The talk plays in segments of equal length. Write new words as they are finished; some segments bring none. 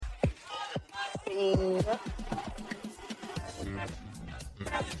I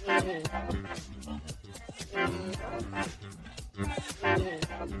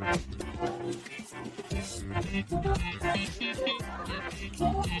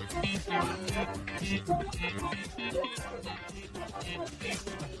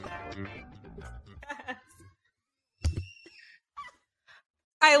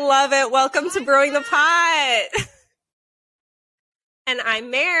love it. Welcome to Brewing the Pot. And I'm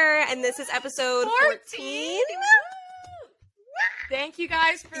Mare, and this is episode 14. Thank you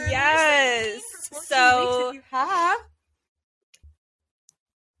guys for listening for 14 weeks if you have.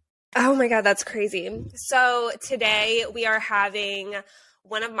 Oh my God, that's crazy. So today we are having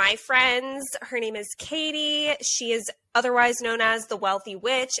one of my friends. Her name is Katie. She is otherwise known as the Wealthy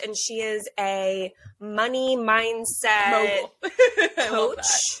Witch, and she is a money mindset coach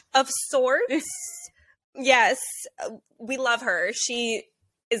of sorts. Yes, we love her. She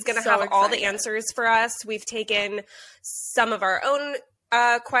is going to have all the answers for us. We've taken some of our own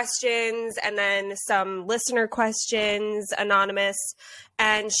questions and then some listener questions, anonymous,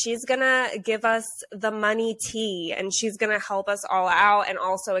 and she's going to give us the money tea, and she's going to help us all out and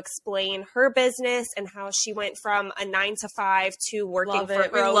also explain her business and how she went from a 9-to-5 to working for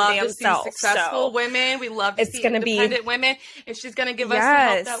her own damn self. Successful women. We love to see independent women, and she's going to give us the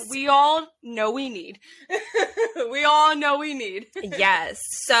help that we all know we need. We all know we need. Yes.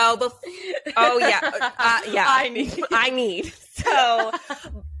 So,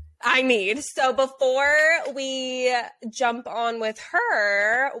 So before we jump on with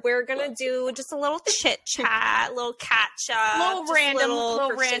her, we're going to do just a little chit chat, a little catch up, little random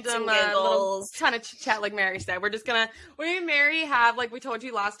kind of chit chat like Mary said. We and Mary have, like we told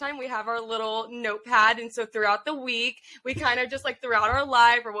you last time, we have our little notepad. And so throughout the week, we kind of just like throughout our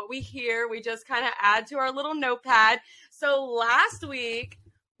life or what we hear, we just kind of add to our little notepad. So last week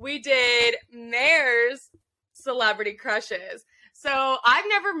we did Mare's celebrity crushes. So I've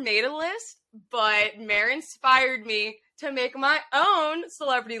never made a list, but Mare inspired me to make my own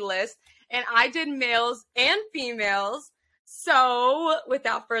celebrity list, and I did males and females. So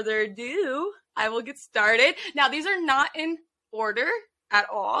without further ado, I will get started. Now, these are not in order at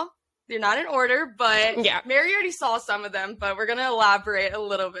all. They're not in order, but yeah, Mary already saw some of them, but we're going to elaborate a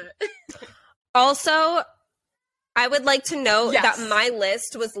little bit. Also, I would like to note that my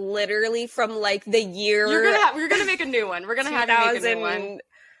list was literally from like the year. We're gonna make a new one. We're gonna have to make a new one.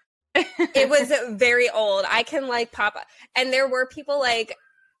 It was very old. I can like pop up, and there were people like,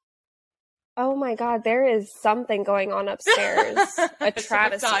 "Oh my God, there is something going on upstairs." A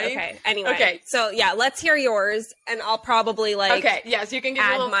travesty. Okay. Anyway. Okay. So yeah, let's hear yours, and I'll probably like. Okay. Yes, you can give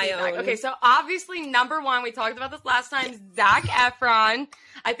add my feedback. Own. Okay. So obviously, number one, we talked about this last time. Zac Efron.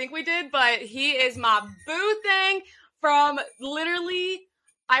 I think we did, but he is my boo thing from literally,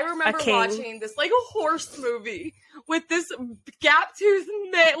 I remember watching this like a horse movie with this gap-toothed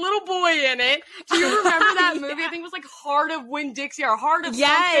little boy in it. Do you remember that movie? I think it was like Heart of Winn-Dixie or Heart of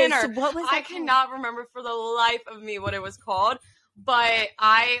something. Or, what was I cannot remember for the life of me what it was called. But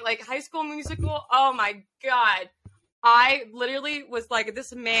I, like High School Musical, oh my God. I literally was like,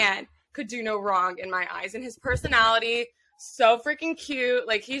 this man could do no wrong in my eyes. And his personality, so freaking cute.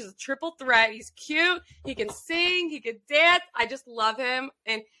 Like, he's a triple threat. He's cute. He can sing. He can dance. I just love him.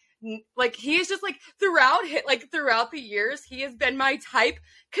 And like, he's just like throughout the years, he has been my type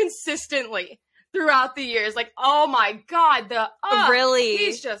consistently throughout the years. Like, oh my God, really,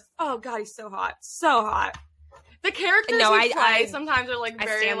 he's just, oh God, he's so hot, so hot. The characters he plays sometimes are like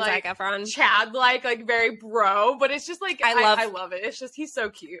very like Chad like very bro, but it's just like I love it. It's just he's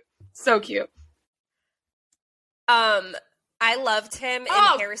so cute, so cute. I loved him in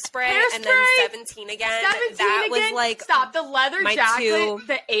Hairspray and then 17 again. Was like the leather jacket,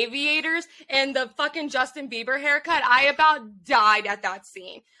 the aviators, and the fucking Justin Bieber haircut. I about died at that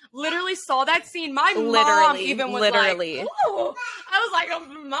scene. Literally saw that scene. My mom even was like, "Ooh." I was like, "Oh,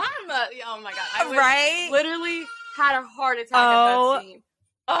 mama, oh my God!" I literally had a heart attack at that scene.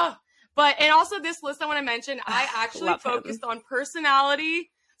 And also this list I want to mention. I actually focused on personality.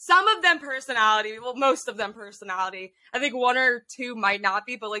 Some of them personality, well, most of them personality. I think one or two might not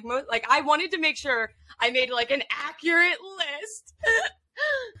be, but like most, like I wanted to make sure I made like an accurate list.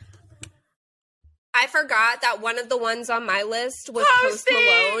 I forgot that one of the ones on my list was Post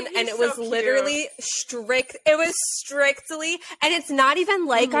Malone, and it was literally strict. It was strictly, and it's not even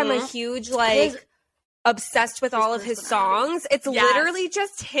like I'm a huge like obsessed with all of his songs. It's literally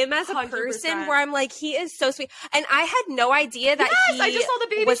just him as a 100%. Person where I'm like, he is so sweet. And I had no idea that I just saw the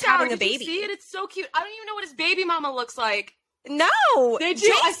baby was shower. having a baby. Did you see it? It's so cute. I don't even know what his baby mama looks like. No. Did you?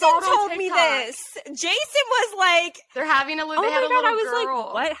 Jason I saw it on told me TikTok. this. Jason was like, they're having a little. oh they had my a God, little I was girl.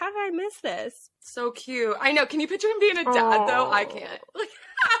 like, what? How did I miss this? So cute. I know. Can you picture him being a dad though? I can't.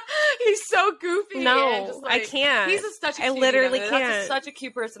 He's so goofy. No, and just, like, I can't. He's such a cutie, literally though. can't. That's such a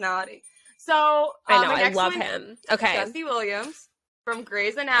cute personality. So I know. my I next love one, him. Okay. Jesse Williams from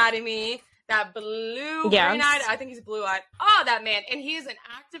Grey's Anatomy. That blue Yes. green-eyed. I think he's blue-eyed. Oh, that man. And he's an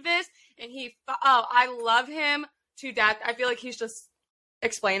activist. And I love him to death. I feel like he's just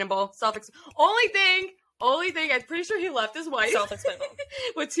explainable. Only thing, I'm pretty sure he left his wife. Self-explainable.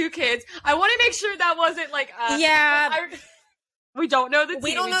 With 2 kids. I want to make sure that wasn't like we don't know the tea.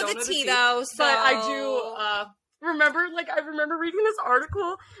 We don't know the tea though, so. But I do remember reading this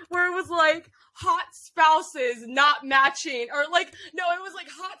article where it was like hot spouses not matching, or like, no, it was like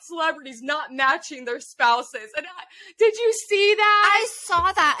hot celebrities not matching their spouses. And did you see that? I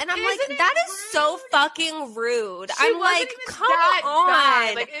saw that, and I'm Isn't like, that is rude? so fucking rude. She I'm like, even come that on.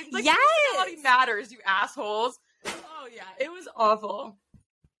 bad. Like, yes. Personality matters, you assholes. Oh yeah, it was awful.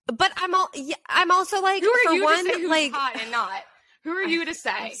 But I'm also like, who are for you one, to say who's like, hot and not? Who are you to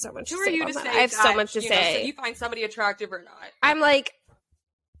say? I have so much Who to are say you about to that. say? I have so much to say. So you find somebody attractive or not? I'm like,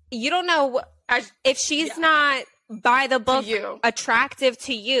 you don't know if she's not by the book attractive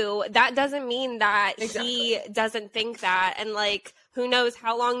to you. That doesn't mean that he doesn't think that. And like, who knows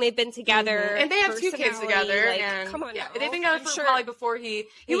how long they've been together? And they have 2 kids together. Like, and come on, they've been together for probably before he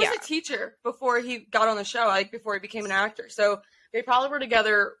was a teacher before he got on the show, like before he became an actor. So they probably were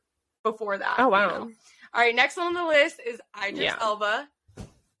together before that. Oh wow. You know? All right, next on the list is Idris Elba.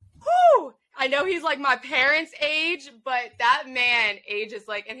 Whew! I know he's like my parents' age, but that man ages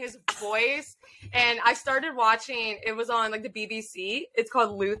like in his voice. And I started watching, it was on like the BBC. It's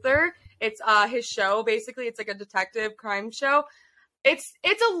called Luther. It's his show, basically. It's like a detective crime show. It's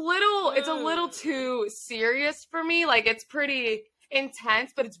a little too serious for me. Like, it's pretty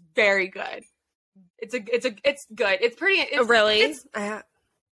intense, but it's very good. It's good. It's pretty. Really?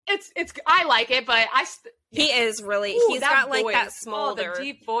 It's I like it, but he is really. He's got like that smolder, the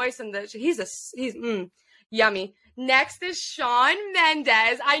deep voice, and he's yummy. Next is Shawn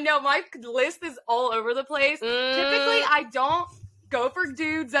Mendes. I know my list is all over the place. Typically, I don't go for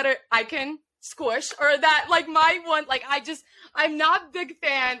dudes that I can squish, or that like my one. Like I'm not a big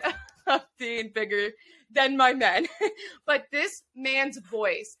fan of being bigger than my men, but this man's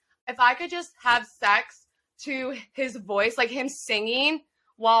voice. If I could just have sex to his voice, like him singing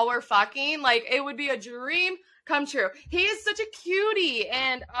while we're fucking, like it would be a dream come true. He is such a cutie,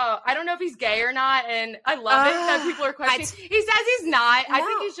 and I don't know if he's gay or not, and I love it that people are questioning. He says he's not. No. I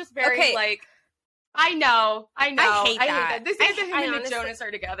think he's just very like. I know. I hate that. They say that him and Nick Jonas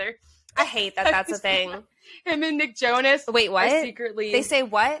are together. I hate that. That's a thing. Him and Nick Jonas. Wait, what? Secretly, they say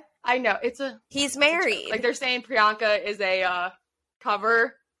what? I know he's married. Like they're saying Priyanka is a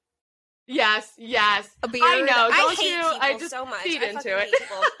cover. Yes. A beard. I know. I hate people so much. Feed into it.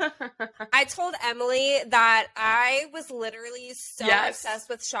 I told Emily that I was literally so obsessed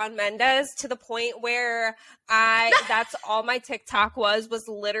with Shawn Mendes to the point where that's all my TikTok was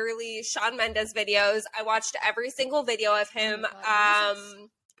literally Shawn Mendes videos. I watched every single video of him.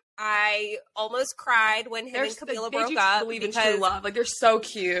 I almost cried when him and Camila broke up because in true love. Like, they're so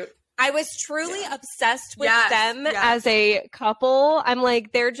cute. I was truly obsessed with them as a couple. I'm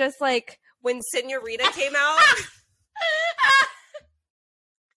like, they're just like, when Senorita came out,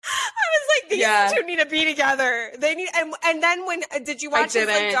 I was like, these two need to be together. They need, and then when, did you watch his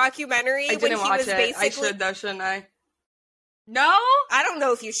like documentary? I didn't watch it. I should though, shouldn't I? No? I don't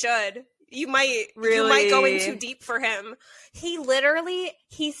know if you should. You might go in too deep for him. He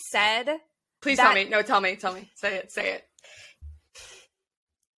said. Please tell me. No, tell me. Say it.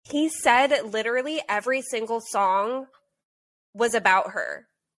 He said literally every single song was about her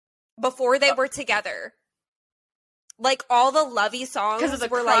before they were together. Like all the lovey songs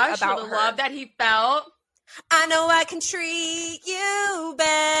were like about the her. Love that he felt. I know I can treat you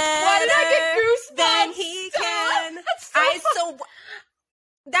better. Why did I get goosebumps? Than he can.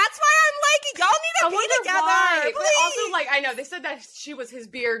 That's why I'm like, y'all need to be together. Why. But also, like, I know they said that she was his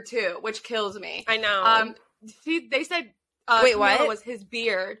beard too, which kills me. I know. They said wait, what was his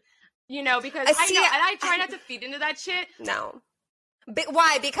beard? You know, because I know, and I try not to feed into that shit. No.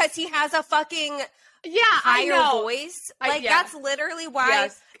 Why? Because he has a fucking higher voice. Like that's literally why.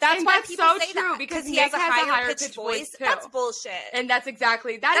 Yes. That's why people so say true, that because he has a higher pitched voice. Too. That's bullshit. And that's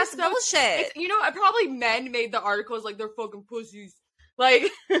exactly that's so, bullshit. You know, probably men made the articles like they're fucking pussies.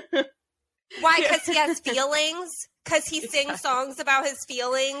 Like Why? Because he has feelings? Because he sings songs about his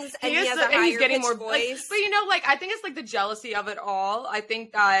feelings and he has a higher pitched voice? Like, but, you know, like, I think it's, like, the jealousy of it all. I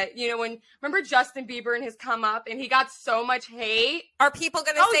think that, you know, remember Justin Bieber and his come up and he got so much hate? Are people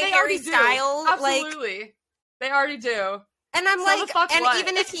going to say Harry Styles? Absolutely. Like, they already do. And I'm like, and what?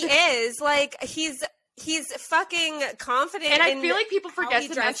 Even if he is, like, he's fucking confident. And I feel like people forget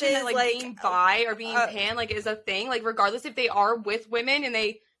to mention that, like being bi or being pan, like, is a thing. Like, regardless if they are with women and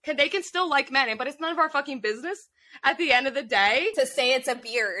they can still like men, but it's none of our fucking business at the end of the day. To say it's a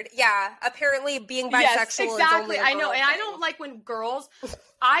beard. Yeah. Apparently being bisexual exactly. is only a girl I know. And thing. I don't like when girls,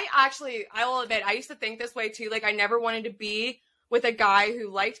 I will admit, I used to think this way too. Like, I never wanted to be with a guy who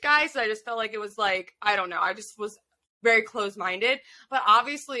liked guys. So I just felt like it was like, I don't know. I just was very close-minded. But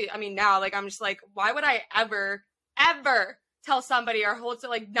obviously, I mean, now, like, I'm just like, why would I ever tell somebody or hold to,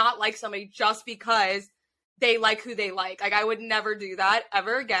 like, not like somebody just because they like who they like? Like, I would never do that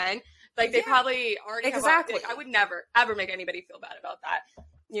ever again. Like, they probably already exactly. I would never, ever make anybody feel bad about that,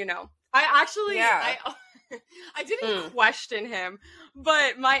 you know? I actually, I didn't question him,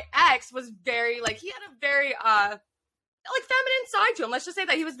 but my ex was very, like, he had a very, like, feminine side to him. Let's just say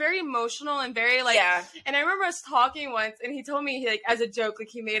that he was very emotional and very, like, and I remember us talking once, and he told me, he, like, as a joke, like,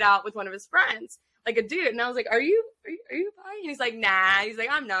 he made out with one of his friends, like, a dude, and I was like, are you bi? And he's like, nah. He's like,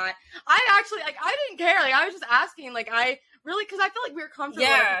 I'm not. I actually, like, I didn't care. Like, I was just asking, like, I really, because I feel like we were comfortable.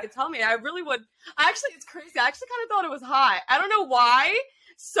 Yeah. He could tell me. I really would. Actually, it's crazy. I actually kind of thought it was hot. I don't know why.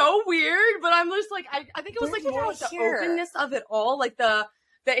 So weird, but I'm just like, I think it was like more like the openness of it all, like the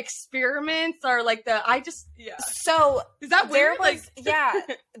experiments are like So is that weird?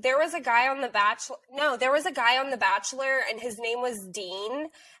 There was a guy on The Bachelor. No, there was a guy on The Bachelor, and his name was Dean,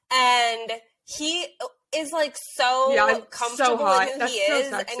 and he is like so comfortable so in who he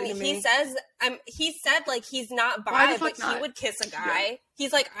is, and he said like he's not bi, but he would kiss a guy. Yeah.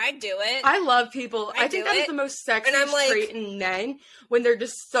 He's like, I do it. I love people. I think that is the most sexy trait in men, when they're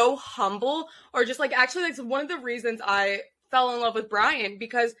just so humble, or just like, actually, that's one of the reasons I fell in love with Brian,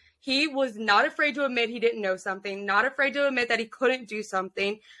 because he was not afraid to admit he didn't know something, not afraid to admit that he couldn't do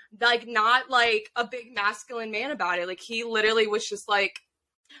something, like, not like a big masculine man about it. Like, he literally was just like,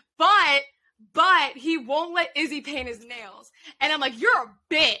 but he won't let Izzy paint his nails. And I'm like, you're a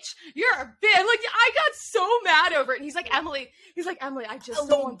bitch. You're a bitch. Like, I got so mad over it. And he's like, Emily, I just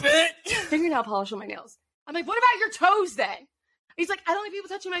don't want fingernail polish on my nails. I'm like, what about your toes then? He's like, I don't like people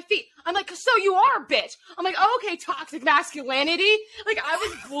touching my feet. I'm like, so you are a bitch. I'm like, oh, okay, toxic masculinity. Like, I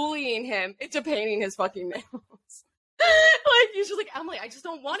was bullying him into painting his fucking nails. Like, he's just like, Emily, I just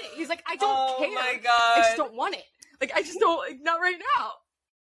don't want it. He's like, I don't care. Oh my God. I just don't want it. Like, I just don't, like, not right now.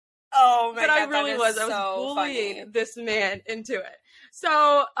 Oh my God. But I really was. I was bullying this man into it.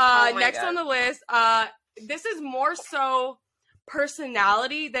 So, next on the list, this is more so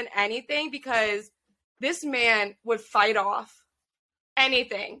personality than anything, because this man would fight off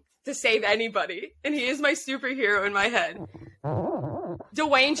anything to save anybody, and he is my superhero in my head.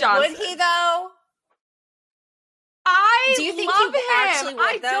 Dwayne Johnson. Would he though? Do you think love him. Actually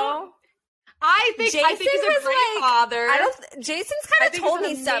would, though? I think he's a great father. Jason's kind of told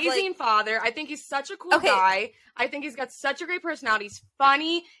me stuff. Amazing father. I think he's such a cool guy. I think he's got such a great personality. He's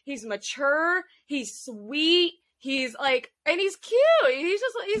funny. He's mature. He's sweet. He's like, and he's cute.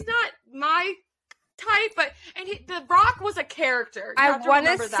 He's not my type, but The Rock was a character. I want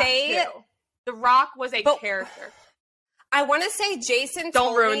to say The Rock was a character. I want to say Jason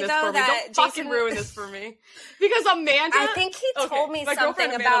Don't ruin this for me. Don't fucking ruin this for me. Because Amanda, I think he told me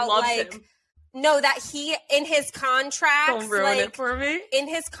something about like him. No, that he in his contracts. Don't ruin it for me. In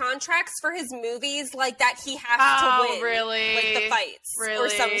his contracts for his movies, like that he has to win, really, like the fights or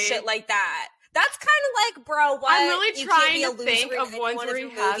some shit like that. That's kind of like, bro, what? I'm really trying to think of ones where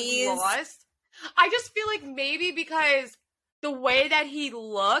he has lost. I just feel like maybe because the way that he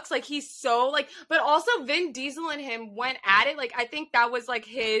looks, like he's so like, but also Vin Diesel and him went at it. Like, I think that was like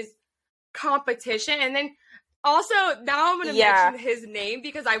his competition. And then also now I'm going to mention his name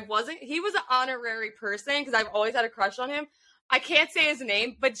because he was an honorary person because I've always had a crush on him. I can't say his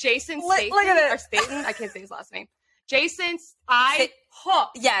name, but Jason Statham, or Statham, I can't say his last name. Jason,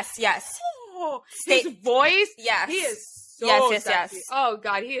 Yes. His voice, yes. He is so sexy. Yes. Oh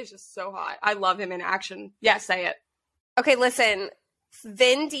God, he is just so hot. I love him in action. Yes, say it. Okay, listen.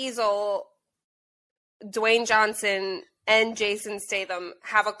 Vin Diesel, Dwayne Johnson, and Jason Statham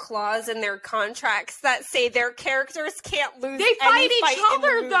have a clause in their contracts that say their characters can't lose. They fight each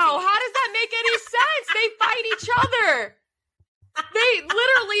other, though. How does that make any sense? They fight each other. They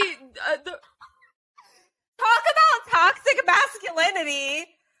literally talk about toxic masculinity.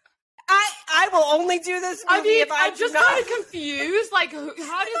 I will only do this movie if I'm just kind of confused. Like, how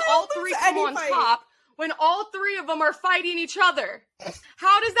does all three come on top when all three of them are fighting each other?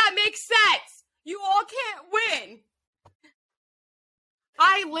 How does that make sense? You all can't win.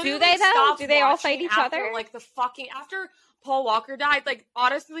 I literally do they though? stopped Do they all fight watching each after, other? like, after Paul Walker died. Like,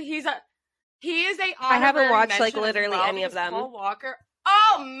 honestly, he is a I haven't watched like mention as literally well, any of because them. Paul Walker.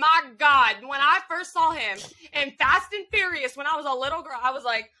 Oh my God! When I first saw him in Fast and Furious when I was a little girl, I was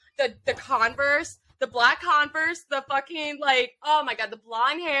like, the Converse, the black Converse, the fucking, like, oh my God, the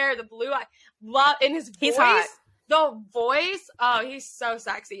blonde hair, the blue eye, in his voice. He's hot. The voice, oh, he's so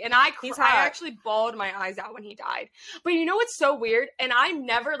sexy. And I actually bawled my eyes out when he died. But you know what's so weird? And I'm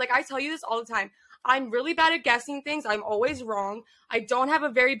never, like, I tell you this all the time. I'm really bad at guessing things. I'm always wrong. I don't have a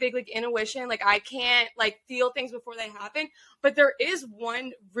very big, like, intuition. Like, I can't, like, feel things before they happen. But there is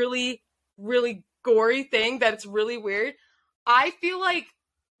one really, really gory thing that's really weird. I feel like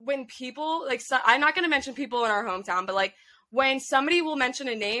when people, like, I'm not going to mention people in our hometown, but, like, when somebody will mention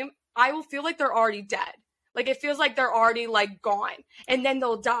a name, I will feel like they're already dead. Like, it feels like they're already, like, gone. And then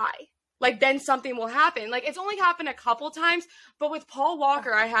they'll die. Like, then something will happen. Like, it's only happened a couple times. But with Paul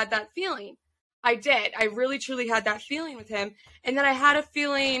Walker, I had that feeling. I did. I really, truly had that feeling with him. And then I had a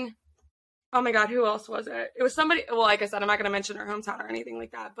feeling, oh my God, who else was it? It was somebody, well, like I said, I'm not going to mention their hometown or anything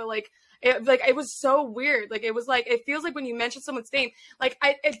like that. But, like, it was so weird. Like, it was like, it feels like when you mention someone's name, like,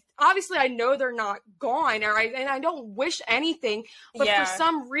 obviously I know they're not gone, and I don't wish anything. But for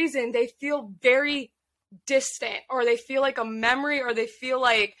some reason, they feel very distant, or they feel like a memory, or they feel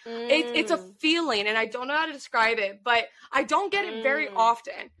like it's a feeling, and I don't know how to describe it, but I don't get it very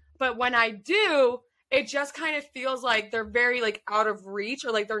often. But when I do, it just kind of feels like they're very, like, out of reach,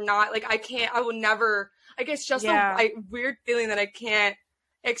 or like they're not, like, I will never, like, it's just a weird feeling that I can't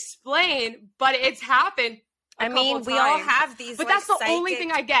explain, but it's happened a couple times. We all have these, but like, that's the only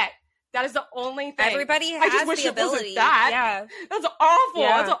thing I get. That is the only thing. Everybody has I just wish the ability. It wasn't that. Yeah. That's awful.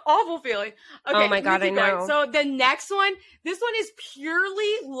 Yeah. That's an awful feeling. Okay, oh my God, I know. So the next one, this one is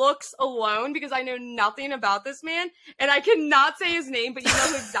purely looks alone, because I know nothing about this man, and I cannot say his name, but you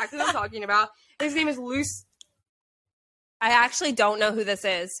know exactly what I'm talking about. His name is Luce. I actually don't know who this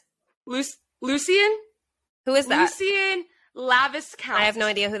is. Lucien? Who is that? Lucien Laviscount. I have no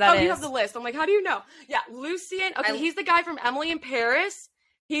idea who that is. Oh, you have the list. I'm like, how do you know? Yeah, Lucien. Okay, he's the guy from Emily in Paris.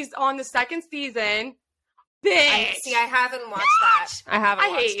 He's on the second season. Bitch. I haven't watched that. I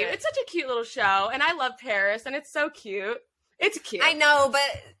hate you. It's such a cute little show, and I love Paris, and it's so cute. It's cute. I know,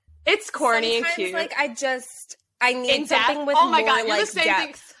 but it's corny and cute. Like, I need something with oh my more, God, you're like, the same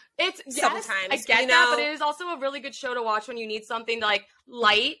depth. thing. It's sometimes I get that, but it is also a really good show to watch when you need something like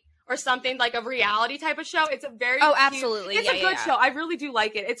light, or something like a reality type of show. It's a very cute, absolutely. It's a good show. I really do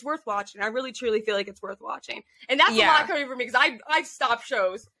like it. It's worth watching. I really truly feel like it's worth watching. And that's a lot coming for me, because I stop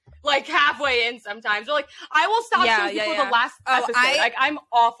shows like halfway in sometimes. Or, like, I will stop shows before the last episode. I'm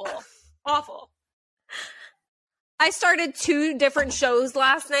awful. Awful. I started 2 different shows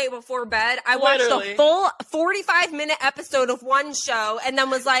last night before bed. I watched a full 45-minute episode of one show, and then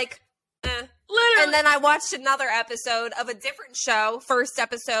was like, Literally. And then I watched another episode of a different show, first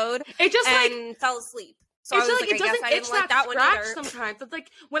episode, and fell asleep. So it's I was like, it doesn't itch that scratch sometimes. It's like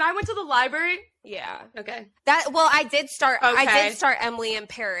when I went to the library. Yeah. Okay. I did start Emily in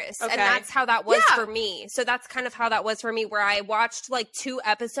Paris, and that's how that was for me. So that's kind of how that was for me, where I watched like 2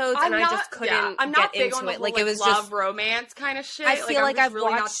 episodes and I just couldn't get into it. Like, it was love just romance kind of shit. I feel like I've really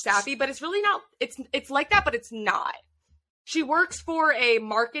watched... not sappy, but it's really not. It's like that, but it's not. She works for a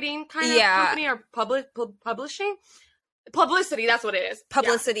marketing kind of company, or publishing. Publicity, that's what it is.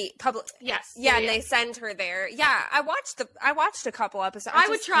 Publicity. Yes. Yeah, and they send her there. Yeah, I watched a couple episodes. I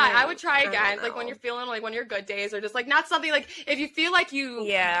would try again, like when you're feeling like when you're good days, or just like not something like if you feel like you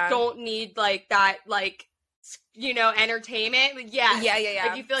don't need like that, like, you know, entertainment. Like, yeah.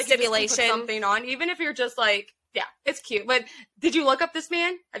 Like you feel like stimulation, you just put something on, even if you're just like, it's cute. But did you look up this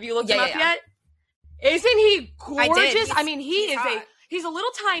man? Have you looked him up yet? Isn't he gorgeous? I mean, he's a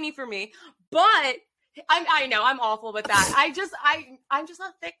little tiny for me, but I know I'm awful with that. I'm just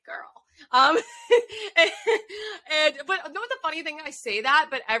a thick girl. But know what the funny thing, I say that,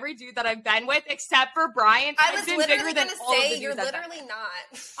 but every dude that I've been with, except for Brian, I've been bigger than all of the dudes. You're literally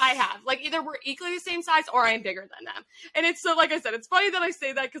not. I have. Like, either we're equally the same size, or I am bigger than them. And it's so, like I said, it's funny that I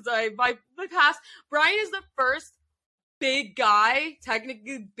say that, because my past, Brian is the first big guy,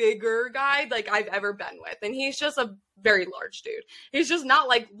 technically bigger guy, like I've ever been with, and he's just a very large dude. He's just not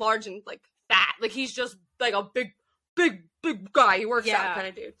like large and like fat, like he's just like a big guy. He works out kind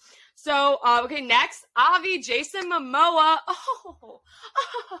of dude. So okay, next, Avi Jason Momoa. Oh,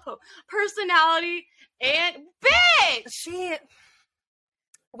 personality and bitch.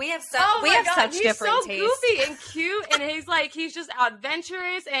 We have such different so tastes. Goofy and cute, and he's just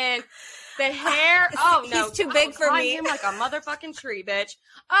adventurous, and the hair. Oh no, he's too big for me. Him like a motherfucking tree, bitch.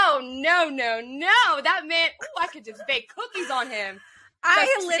 Oh no, that man. Ooh, I could just bake cookies on him.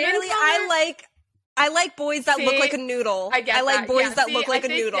 I like boys that look like a noodle. I like boys that look like a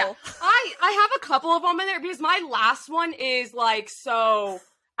noodle. Yeah. I have a couple of them in there because my last one is like so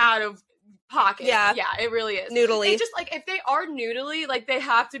out of pocket. Yeah, it really is. Noodly. It's just like if they are noodly, like they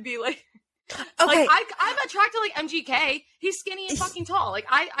have to be like. Okay. Like I'm attracted to like MGK. He's skinny and fucking tall. Like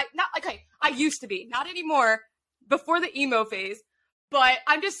I used to be, not anymore. Before the emo phase, but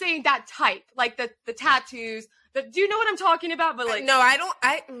I'm just saying that type, like the tattoos. Do you know what I'm talking about? But like, no, I don't.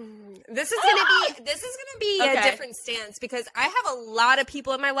 This is gonna be a different stance because I have a lot of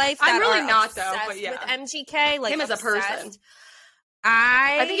people in my life that I'm really are not obsessed though. But yeah, with MGK, like him as a person.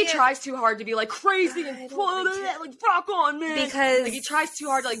 I think he tries too hard to be like crazy and like rock on, man. Because like he tries too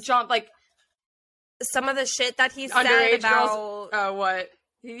hard to like jump like. Some of the shit that he said about girls, what?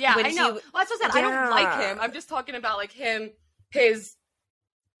 Yeah, I know. Well, that's what I said. I don't like him. I'm just talking about like his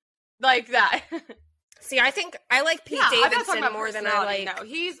like that. See, I think I like Pete Davidson more than I like. No,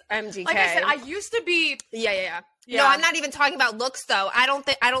 he's MGK. Like I said, I used to be. Yeah. No, I'm not even talking about looks though. I don't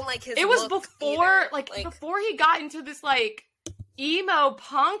like his. It was look before, like before he got into this like emo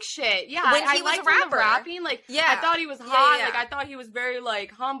punk shit. Yeah, when he was liked a rapper. Rapping. Like, I thought he was hot. Like, I thought he was very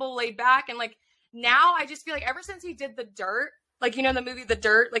like humble, laid back, and like. Now I just feel like ever since he did The Dirt, like, you know, the movie The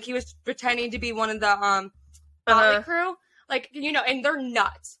Dirt, like he was pretending to be one of the Motley Crew, like, you know, and they're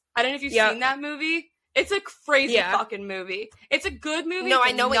nuts. I don't know if you've seen that movie. It's a crazy fucking movie. It's a good movie. No,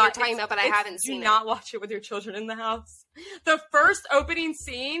 I know what you're talking about, but I haven't seen it. Do not watch it with your children in the house. The first opening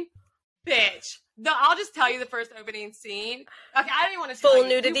scene, bitch. I'll just tell you the first opening scene. Okay, I don't even want to tell you. Full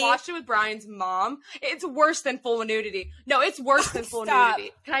nudity. We watched it with Brian's mom. It's worse than full nudity. No, it's worse than full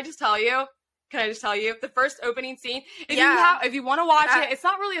nudity. Can I just tell you? The first opening scene, if you want to watch it, it's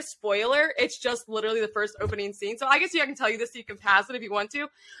not really a spoiler. It's just literally the first opening scene. So I guess I can tell you this so you can pass it if you want to.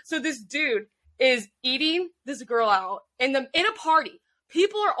 So this dude is eating this girl out in a party.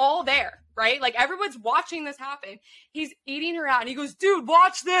 People are all there, right? Like everyone's watching this happen. He's eating her out and he goes, dude,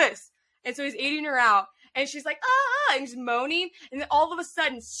 watch this. And so he's eating her out and she's like, and she's moaning. And then all of a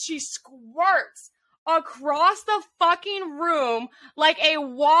sudden she squirts across the fucking room like a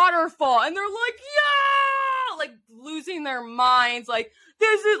waterfall, and they're like, yeah, like losing their minds, like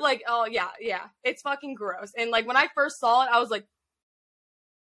this is like, oh yeah, it's fucking gross. And like when I first saw it, I was like,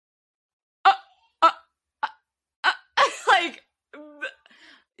 like,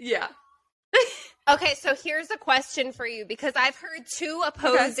 yeah. Okay, so here's a question for you because I've heard two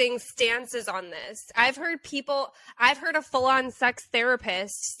opposing stances on this. I've heard a full-on sex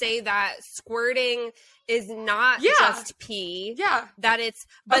therapist say that squirting is not just pee. Yeah. That it's,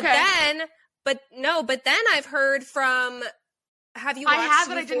 but then I've heard from, have you watched Euphoria? I have,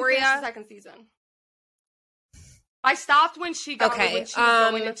 but I didn't finish the second season. I stopped when she got when she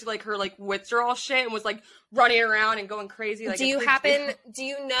was going into like her like withdrawal shit and was like running around and going crazy. Like, do you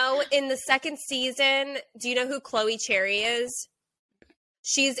know in the second season? Do you know who Chloe Cherry is?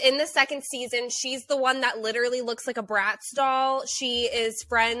 She's in the second season. She's the one that literally looks like a Bratz doll. She is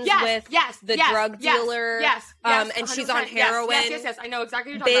friends with the drug dealer. Yes. And she's on heroin. Yes. I know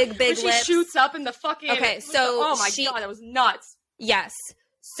exactly what you're talking about. Big lips. She shoots up in the fucking. Okay, so oh my god, that was nuts. Yes.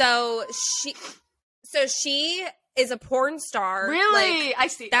 So she is a porn star. Really? Like, I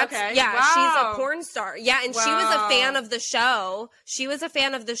see. Okay. Yeah, wow. She's a porn star. Yeah, and she was a fan of the show.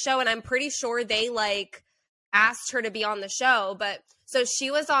 And I'm pretty sure they like asked her to be on the show. But so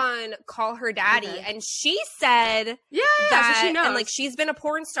she was on Call Her Daddy, and she said that, so she knows. And like she's been a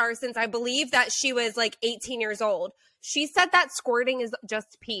porn star since I believe that she was like 18 years old. She said that squirting is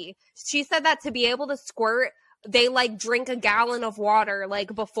just pee. She said that to be able to squirt, they like drink a gallon of water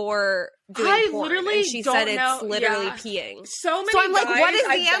like before doing porn. Literally and she said it's literally peeing. So I'm like, what is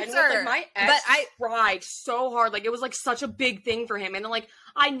the answer? With, like, my ex tried so hard. Like it was like such a big thing for him. And then like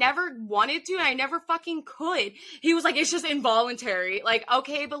I never wanted to and I never fucking could. He was like, it's just involuntary. Like,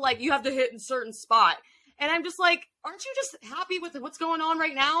 okay, but like you have to hit a certain spot. And I'm just like, aren't you just happy with what's going on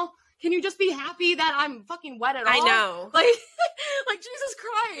right now? Can you just be happy that I'm fucking wet at all? I know. Like Jesus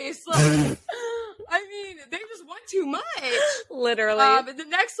Christ. Like, I mean, they just want too much. Literally. But the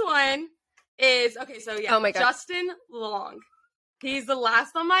next one is, okay, so yeah. Oh my God. Justin Long. He's the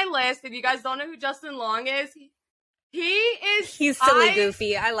last on my list. If you guys don't know who Justin Long is, he's silly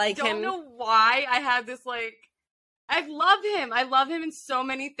goofy. I like him. I don't know why I had this like, I love him. I love him in so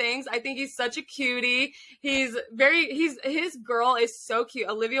many things. I think he's such a cutie. His girl is so cute.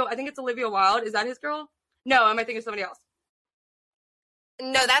 I think it's Olivia Wilde. Is that his girl? No, am I thinking of somebody else?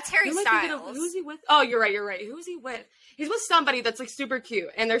 No, that's Harry Styles. Who's he with? Oh, you're right. Who's he with? He's with somebody that's like super cute,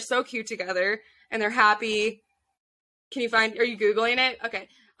 and they're so cute together, and they're happy. Can you find? Are you Googling it? Okay.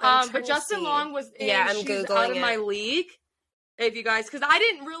 But Justin Long was in I'm She's Googling Out of My League. If you guys, because I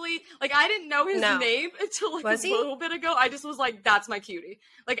didn't know his name until like a little bit ago. I just was like, that's my cutie.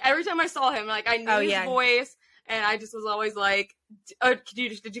 Like every time I saw him, like I knew his voice, and I just was always like,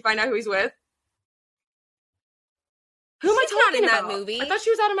 did you find out who he's with? Who am I talking about? That movie? I thought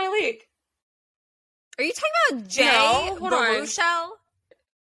she was Out of My League. Are you talking about Jay Baruchel?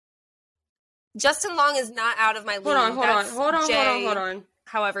 Justin Long is not Out of My League. Hold on.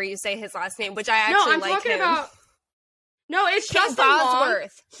 However you say his last name, which I actually like him. No, it's Kate Justin Bosworth. Long.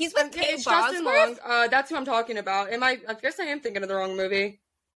 He's with Kate Justin Bosworth? Long. That's who I'm talking about. I guess I am thinking of the wrong movie.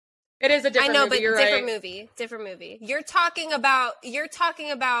 It is a different movie. I know, but you're different right. movie. Different movie. You're talking about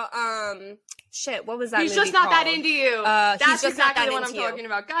shit, what was that He's movie just not called? that into you. That's exactly the one I'm talking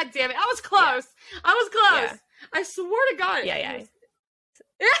about. God damn it. I was close. Yeah. I swear to God. Yeah.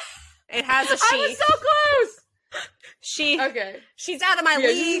 It has a she. I was so close. She's out of my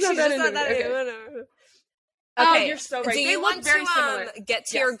league. She's just not that into me. Okay. You're so right. Do you want to get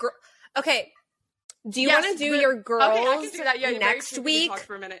to your girl? Okay. Do you want to do your girls I can do that. Yeah, next week? Talk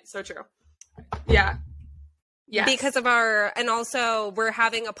for a minute. So true. Yeah. Yeah. Because of and also we're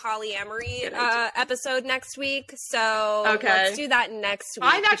having a polyamory episode next week. So let's do that next week.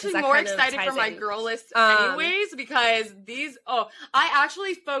 I'm actually more excited for my girl list anyways, because I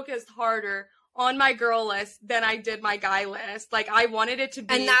actually focused harder on my girl list than I did my guy list. Like I wanted it to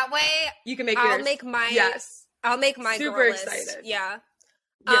be, and that way you can make I'll yours. I'll make my super girl excited. list. Yeah.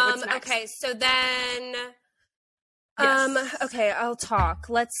 What's next? Okay, so then okay, I'll talk.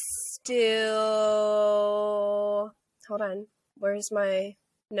 Let's do hold on. Where's my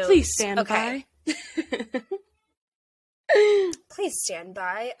notes? Please stand by. Please stand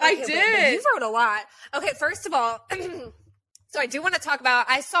by. Okay, I did. You wrote a lot. Okay, first of all, so I do want to talk about,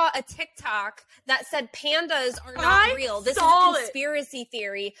 I saw a TikTok that said pandas are not real. This is a conspiracy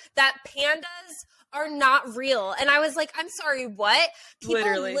theory that pandas are not real. And I was like, I'm sorry, what?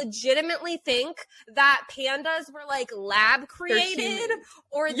 People legitimately think that pandas were like lab created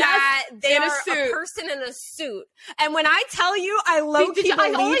or that they are a person in a suit. And when I tell you, I low-key believe I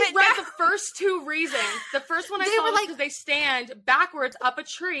only it read now. the first two reasons. The first one I saw was because they stand backwards up a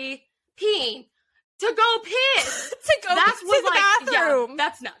tree peeing to go piss. To go to the bathroom. Yeah,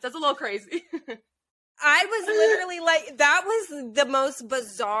 that's nuts. That's a little crazy. I was literally like, that was the most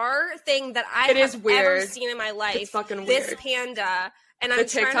bizarre thing that I have ever seen in my life. It's fucking weird. This panda, and I'm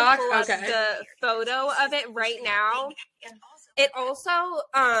trying to pull up the photo of it right now. It also,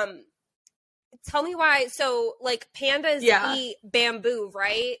 tell me why. So, like, pandas eat bamboo,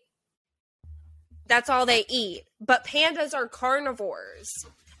 right? That's all they eat. But pandas are carnivores,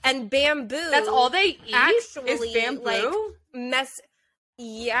 and bamboo. That's all they eat. Actually, is bamboo?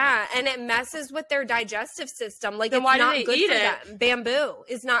 Yeah, and it messes with their digestive system. Like, then it's not good for them. Bamboo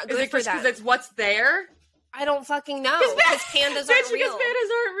is not good for them. Because it's what's there? I don't fucking know. Because pandas aren't real. Because pandas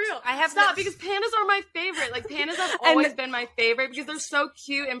aren't real. Because pandas are my favorite. Like, pandas have always been my favorite because they're so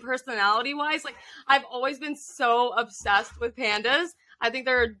cute and personality-wise. Like, I've always been so obsessed with pandas. I think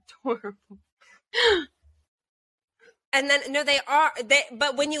they're adorable. And then, no, they are.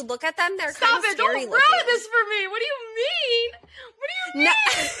 But when you look at them, they're kind of scary looking. Don't ruin this for me. What do you mean? No.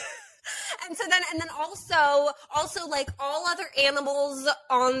 and then also, like, all other animals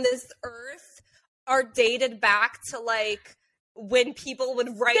on this earth are dated back to, like, when people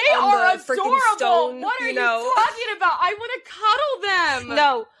would write on the freaking stone. What are you talking about? I want to cuddle them.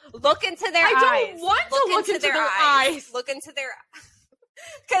 No, look into their eyes. I don't want to look into their eyes. Look into their eyes.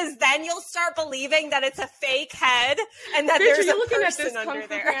 Because then you'll start believing that it's a fake head and that there's a person under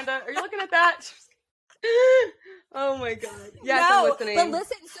there. Panda? Are you looking at that? Oh my god. Yes, no, I'm listening. But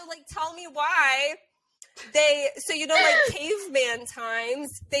listen, so like tell me why like caveman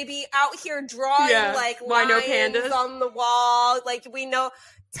times, they be out here drawing like lions on the wall. Like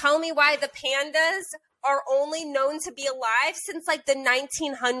tell me why the pandas are only known to be alive since like the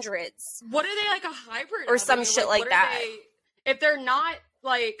 1900s. What are they, like a hybrid or some shit like that? If they're not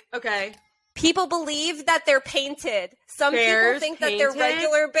like, okay. People believe that they're painted. Some people think that they're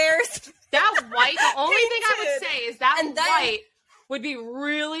regular bears. That white, the only thing I would say is that white would be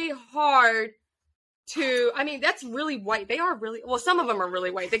really hard to, I mean, that's really white. They are really, well, some of them are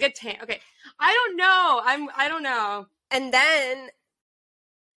really white. They get tan. Okay. I don't know. I don't know. And then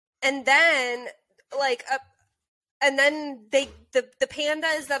like, and then the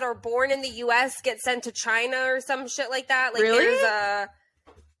pandas that are born in the U.S. get sent to China or some shit like that. Like, really? There's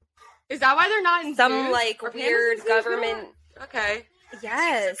is that why they're not in some zoos? like weird government? Okay.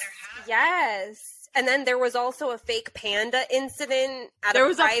 Yes. Yes. And then there was also a fake panda incident at There a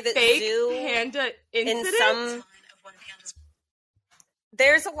was private a fake zoo. panda incident? In some...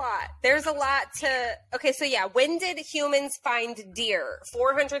 There's a lot. There's a lot to... Okay, so yeah, when did humans find deer?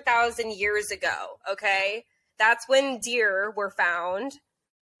 400,000 years ago, okay? That's when deer were found.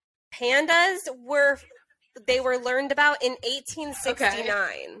 Pandas were learned about in 1869.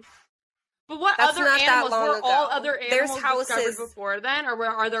 Okay. But what That's other not animals? That long were ago. all other animals There's houses discovered before then? Or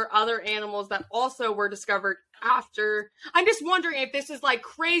are there other animals that also were discovered after? I'm just wondering if this is like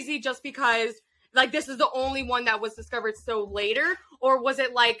crazy just because like this is the only one that was discovered so later, or was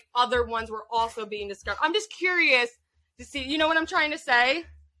it like other ones were also being discovered? I'm just curious to see, you know what I'm trying to say?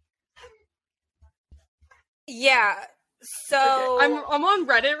 Yeah. So okay. I'm on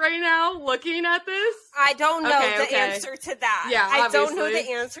Reddit right now looking at this. I don't know the answer to that. Yeah, I don't know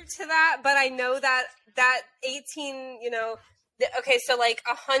the answer to that, but I know that 18, okay, so like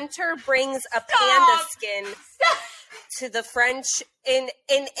a hunter brings a panda skin to the French in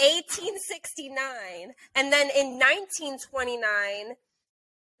 1869, and then in 1929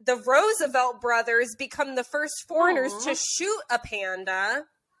 the Roosevelt brothers become the first foreigners to shoot a panda.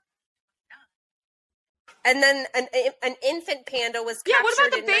 And then an infant panda was captured. What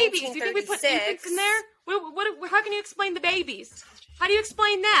about the babies? Do you think we put infants in there? How can you explain the babies? How do you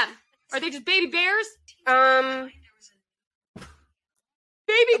explain them? Are they just baby bears?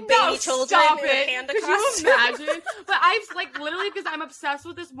 Baby children. Stop it. Panda Could you imagine? But I've like literally because I'm obsessed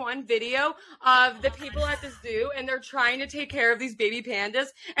with this one video of the people at the zoo and they're trying to take care of these baby pandas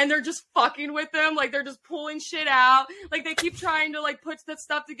and they're just fucking with them. Like they're just pulling shit out. Like they keep trying to like put the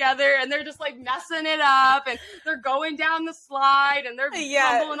stuff together and they're just like messing it up and they're going down the slide and they're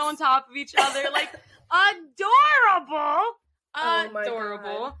tumbling on top of each other. Like adorable. Adorable.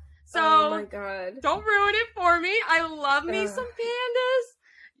 God. So oh my God. Don't ruin it for me. I love me some pandas.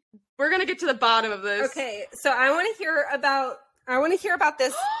 We're gonna get to the bottom of this. Okay, so I want to hear about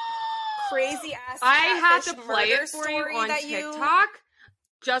this crazy ass. I had to play it for you on TikTok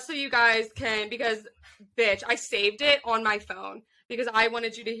just so you guys can, because bitch, I saved it on my phone because I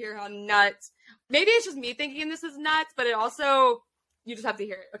wanted you to hear how nuts. Maybe it's just me thinking this is nuts, but it also you just have to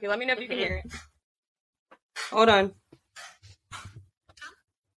hear it. Okay, let me know if you can hear it. Hold on.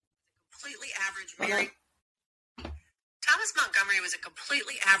 Completely average married. Thomas Montgomery was a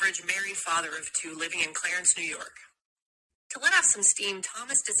completely average married father of two living in Clarence, New York. To let off some steam,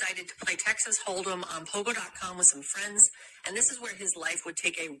 Thomas decided to play Texas Hold'em on Pogo.com with some friends, and this is where his life would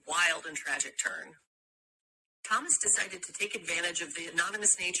take a wild and tragic turn. Thomas decided to take advantage of the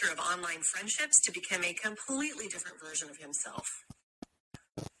anonymous nature of online friendships to become a completely different version of himself.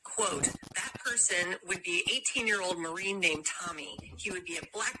 Quote, that person would be 18-year-old Marine named Tommy. He would be a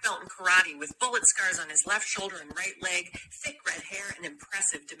black belt in karate with bullet scars on his left shoulder and right leg, thick red hair, and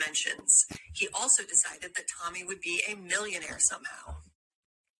impressive dimensions. He also decided that Tommy would be a millionaire somehow.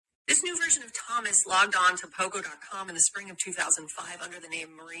 This new version of Thomas logged on to Pogo.com in the spring of 2005 under the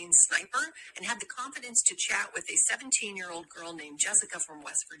name Marine Sniper and had the confidence to chat with a 17-year-old girl named Jessica from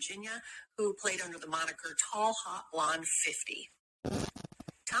West Virginia who played under the moniker Tall Hot Blonde 50.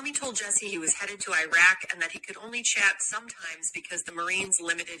 Tommy told Jesse he was headed to Iraq and that he could only chat sometimes because the Marines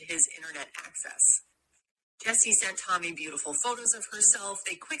limited his internet access. Jesse sent Tommy beautiful photos of herself.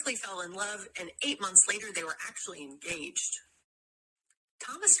 They quickly fell in love, and 8 months later, they were actually engaged.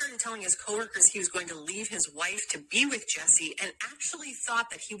 Thomas started telling his coworkers he was going to leave his wife to be with Jesse and actually thought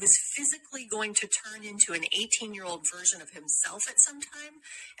that he was physically going to turn into an 18-year-old version of himself at some time,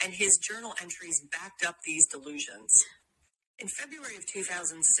 and his journal entries backed up these delusions. In February of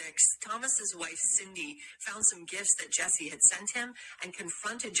 2006, Thomas's wife, Cindy, found some gifts that Jesse had sent him and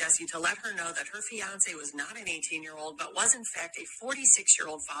confronted Jesse to let her know that her fiancé was not an 18-year-old, but was in fact a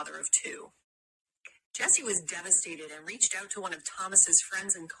 46-year-old father of two. Jesse was devastated and reached out to one of Thomas's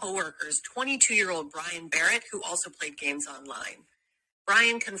friends and coworkers, 22-year-old Brian Barrett, who also played games online.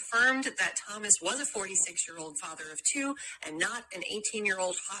 Brian confirmed that Thomas was a 46-year-old father of two and not an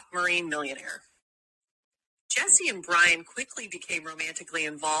 18-year-old hot Marine millionaire. Jesse and Brian quickly became romantically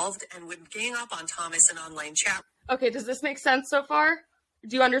involved and would gang up on Thomas in online chat. Okay, does this make sense so far?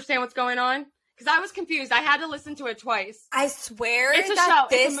 Do you understand what's going on? Because I was confused. I had to listen to it twice. I swear it's a that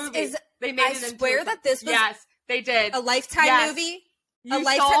show. This it's a movie. Is, they made I it into swear that this was yes, they did. A Lifetime movie? You a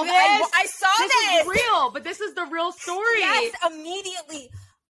Lifetime saw this? I saw this. This is real, but this is the real story. Yes,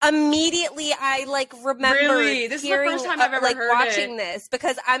 Immediately, I remember really? This hearing, is the first time I've ever heard watching this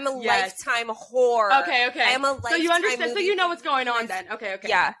because I'm a Lifetime whore. Okay. I am a Lifetime. So you understand? Movie. So you know what's going on then? Okay.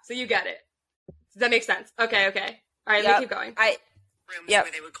 Yeah. So you get it. Does that make sense? Okay. All right, let me keep going. rooms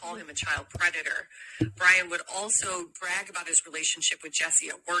where they would call him a child predator. Brian would also brag about his relationship with Jesse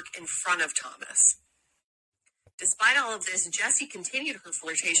at work in front of Thomas. Despite all of this, Jessie continued her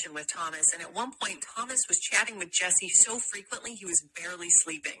flirtation with Thomas, and at one point, Thomas was chatting with Jessie so frequently he was barely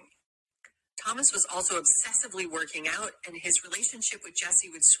sleeping. Thomas was also obsessively working out, and his relationship with Jessie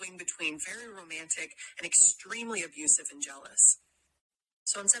would swing between very romantic and extremely abusive and jealous.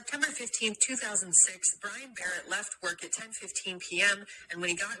 So on September 15th, 2006, Brian Barrett left work at 10:15 p.m., and when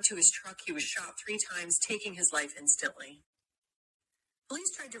he got into his truck, he was shot 3 times, taking his life instantly.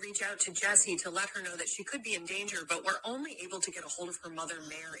 Police tried to reach out to Jessie to let her know that she could be in danger, but were only able to get a hold of her mother,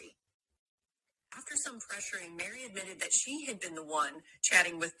 Mary. After some pressuring, Mary admitted that she had been the one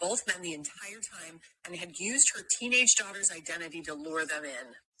chatting with both men the entire time and had used her teenage daughter's identity to lure them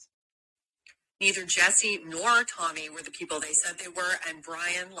in. Neither Jessie nor Tommy were the people they said they were, and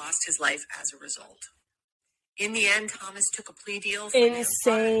Brian lost his life as a result. In the end, Thomas took a plea deal for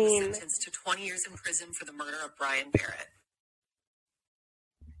manslaughter and was sentenced to 20 years in prison for the murder of Brian Barrett.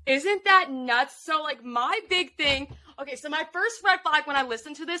 Isn't that nuts? So, like, my big thing... Okay, so my first red flag when I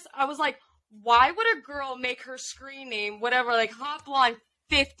listened to this, I was like, why would a girl make her screen name, whatever, like, Hot Blonde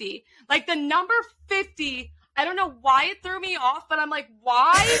 50? Like, the number 50, I don't know why it threw me off, but I'm like,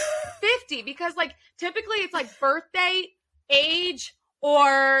 why 50? Because, like, typically it's, like, birthday, age,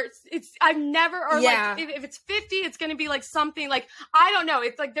 or I've never, or like, if it's 50, it's gonna be, like, something, like, I don't know.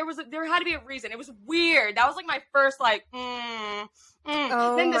 It's, like, there had to be a reason. It was weird. That was, like, my first, like,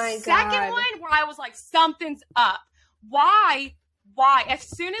 Oh then the second one where I was like, something's up. Why? As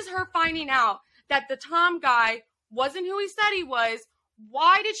soon as her finding out that the Tom guy wasn't who he said he was,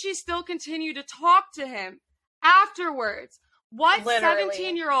 why did she still continue to talk to him afterwards? What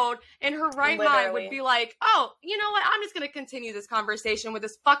 17-year-old in her right mind would be like, oh, you know what? I'm just going to continue this conversation with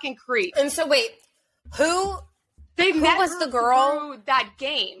this fucking creep. And so wait, who was the girl through that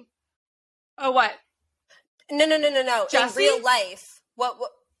game? Oh, what? No. Jessie? In real life, what?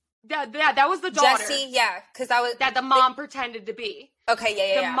 That was the daughter. Jessie, because that the mom pretended to be. Okay,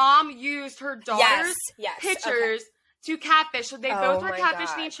 yeah. The mom used her daughter's pictures to catfish. So they both were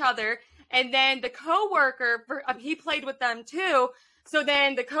catfishing each other, and then the coworker, he played with them too. So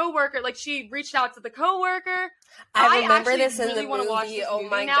then the coworker, like, she reached out to the coworker. I remember this in really the movie. Watch this oh movie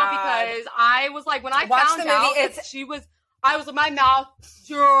my now god! Because I was like, when I found out that she was, my mouth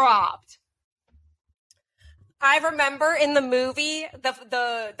dropped. I remember in the movie,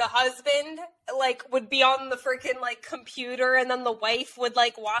 the husband, like, would be on the freaking, like, computer, and then the wife would,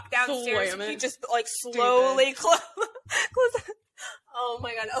 like, walk downstairs, and he just, like, slowly close. Oh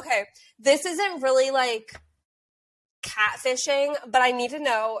my god. Okay. This isn't really, like, catfishing, but I need to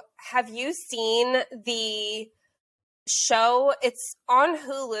know, have you seen the show? It's on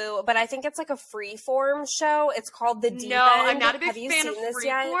Hulu, but I think it's like a freeform show. It's called The Deep End. No, I'm not a big fan of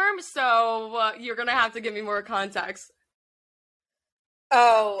freeform, so you're gonna have to give me more context.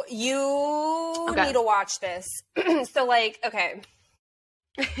 Oh, you need to watch this. So, like, okay.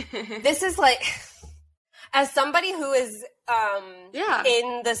 This is like, as somebody who is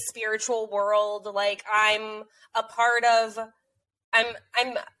in the spiritual world, like, I'm a part of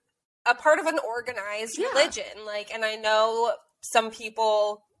an organized religion, like, and I know some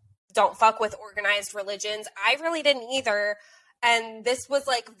people don't fuck with organized religions. I really didn't either. And this was,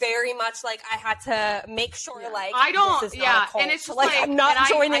 like, very much like I had to make sure, like, I don't, this is not a cult. and it's just like I'm not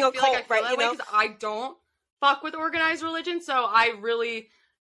joining a cult, right? You know, I don't fuck with organized religion, so I really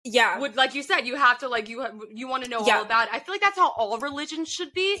would, like you said, you have to, like, you want to know all about it. I feel like that's how all religions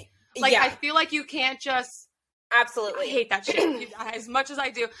should be. Like, I feel like you can't just. Absolutely. I hate that shit as much as I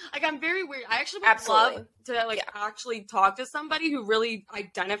do. Like, I'm very weird. I actually would love to, like, actually talk to somebody who really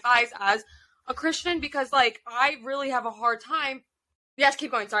identifies as a Christian, because, like, I really have a hard time. Yes, keep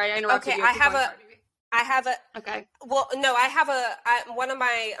going. Sorry, I interrupted you. Okay. Well, no, I have one of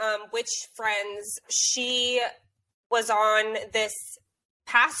my witch friends, she was on this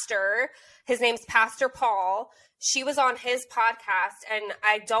pastor. His name's Pastor Paul. She was on his podcast, and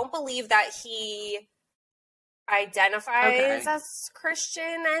I don't believe that he identifies as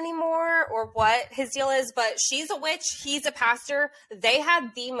Christian anymore, or what his deal is, but she's a witch, he's a pastor. They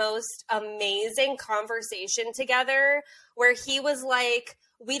had the most amazing conversation together, where he was like,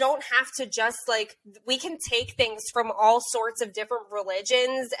 we don't have to just, like, we can take things from all sorts of different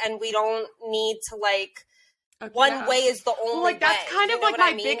religions, and we don't need to, like, one way is the only way. Like, that's kind of like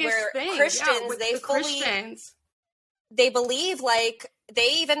my biggest thing. Christians, they believe, like, they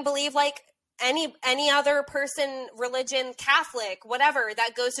even believe, like, any other person, religion, Catholic, whatever,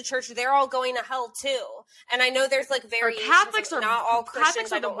 that goes to church, they're all going to hell too. And I know there's, like, variations. Catholics are not all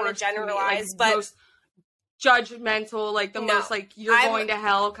Christians. I don't want to generalize, but most judgmental, like the most like you're going to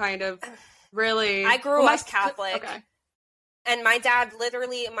hell kind of. Really? I grew up Catholic. Okay. And my dad was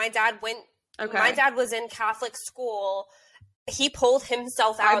in Catholic school. He pulled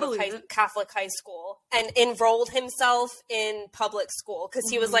himself out of Catholic high school and enrolled himself in public school because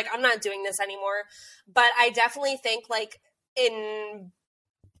he was like, I'm not doing this anymore. But I definitely think like in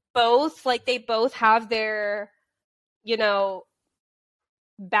both, like they both have their, you know,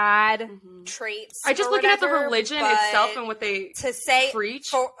 bad traits. I just looking at the religion itself and what they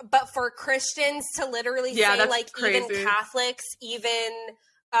preach. But for Christians to literally say like crazy. Even Catholics, even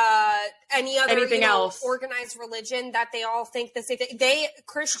anything else organized religion that they all think the same thing.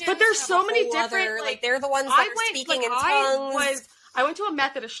 Christians, but there's so many different like they're the ones that are speaking in tongues. I went to a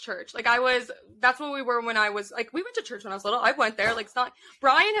Methodist church. Like that's what we were when I was like, we went to church when I was little. I went there. Like, it's not,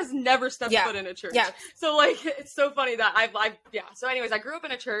 Brian has never stepped foot in a church. Yeah. So like, it's so funny that So anyways, I grew up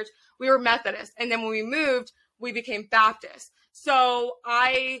in a church. We were Methodist. And then when we moved, we became Baptist. So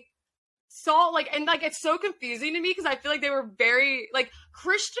I saw like, and like, it's so confusing to me because I feel like they were very like,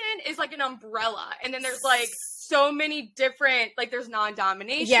 Christian is like an umbrella. And then there's like so many different, like there's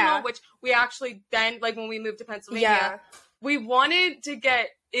non-denominational, which we actually then, like when we moved to Pennsylvania, we wanted to get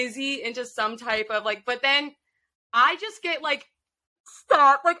Izzy into some type of like, but then I just get like,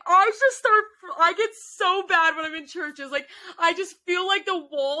 stop. Like I get so bad when I'm in churches. Like I just feel like the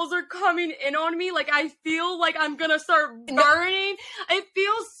walls are coming in on me. Like I feel like I'm gonna start burning. It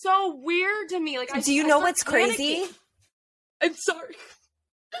feels so weird to me. Like do you know what's crazy? I'm sorry.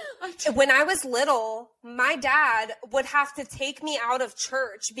 When I was little, my dad would have to take me out of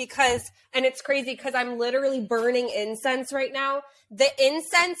church and it's crazy because I'm literally burning incense right now. The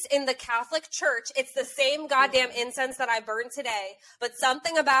incense in the Catholic Church, it's the same goddamn incense that I burned today. But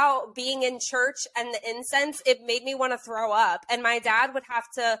something about being in church and the incense, it made me want to throw up. And my dad would have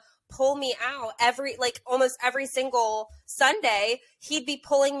to pull me out almost every single Sunday. He'd be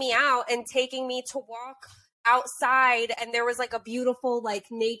pulling me out and taking me to walk outside, and there was like a beautiful like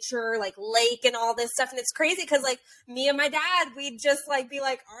nature, like lake and all this stuff. And it's crazy because like me and my dad, we'd just like be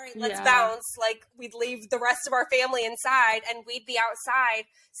like, all right, let's bounce. Like we'd leave the rest of our family inside and we'd be outside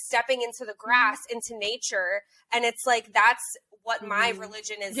stepping into the grass, into nature. And it's like, that's what my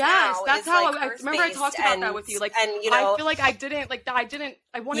religion is now. That's how I remember I talked about that with you. Like, and you know, I feel like I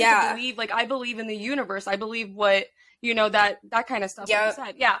wanted to believe, like, I believe in the universe. I believe what, you know, that kind of stuff. Like you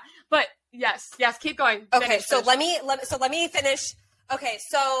said. Yeah. But yes, keep going. Okay. So let me finish. Okay.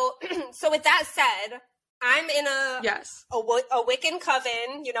 So with that said, I'm in a Wiccan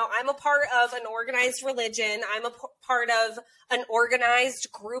coven. You know, I'm a part of an organized religion. I'm a part of an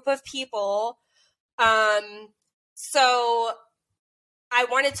organized group of people. So I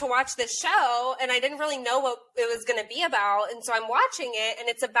wanted to watch this show and I didn't really know what it was going to be about. And so I'm watching it and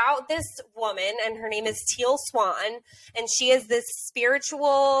it's about this woman and her name is Teal Swan. And she is this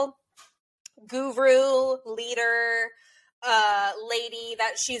spiritual guru, leader, lady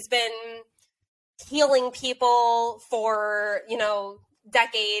that she's been healing people for, you know,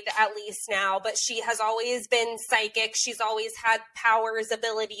 decade at least now, but she has always been psychic. She's always had powers,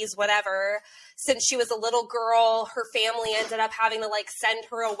 abilities, whatever. Since she was a little girl, her family ended up having to like send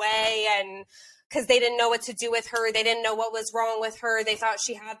her away, and because they didn't know what to do with her. They didn't know what was wrong with her. They thought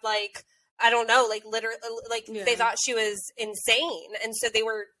she had like, I don't know, like literally, like they thought she was insane. And so they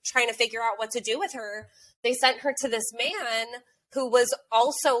were trying to figure out what to do with her. They sent her to this man who was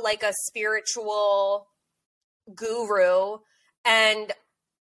also like a spiritual guru. And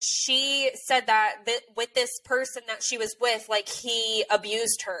she said that with this person that she was with, like he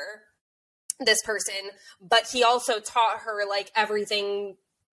abused her, this person, but he also taught her like everything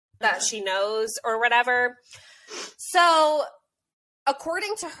that she knows or whatever. So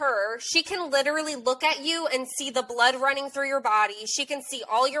according to her, she can literally look at you and see the blood running through your body. She can see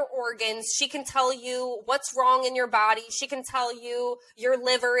all your organs. She can tell you what's wrong in your body. She can tell you your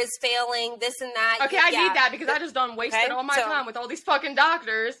liver is failing, this and that. Okay, I need that because I just done wasted all my time with all these fucking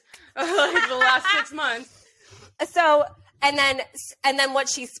doctors like the last 6 months. So, and then what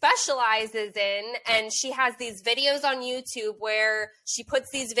she specializes in, and she has these videos on YouTube where she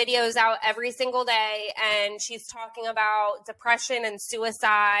puts these videos out every single day, and she's talking about depression and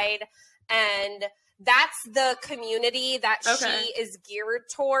suicide, and that's the community that she is geared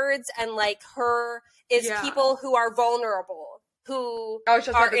towards, and like her is people who are vulnerable, who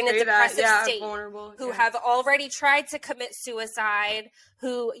are in a depressive state, who have already tried to commit suicide,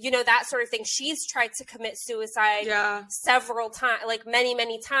 who, you know, that sort of thing. She's tried to commit suicide several times, like many,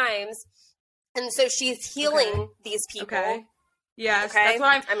 many times. And so she's healing these people. Okay. Yes, that's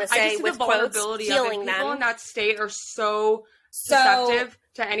what I'm going to say. I just see with the vulnerability quotes, of it. People in that state are so deceptive.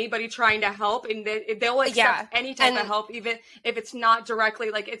 to anybody trying to help, and they'll accept any type of help, even if it's not directly,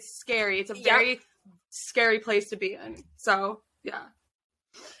 like, it's scary. It's a very scary place to be in. So, yeah.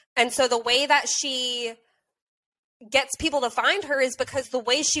 And so the way that she gets people to find her is because the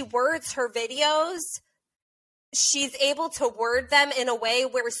way she words her videos, she's able to word them in a way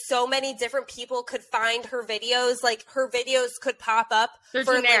where so many different people could find her videos. Like, her videos could pop up for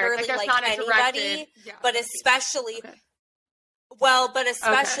generic. literally like anybody, but especially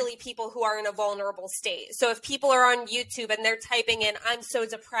people who are in a vulnerable state. So if people are on YouTube and they're typing in, I'm so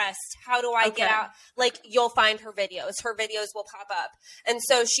depressed, how do I get out? Like, you'll find her videos. Her videos will pop up. And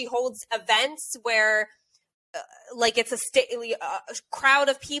so she holds events where like it's a crowd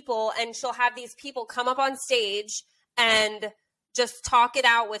of people, and she'll have these people come up on stage and just talk it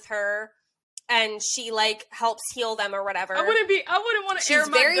out with her, and she like helps heal them or whatever. I wouldn't want to air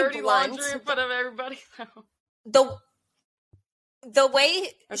my dirty laundry in front of everybody. The way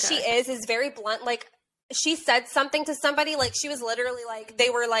she is very blunt. Like, she said something to somebody, like, she was literally like, they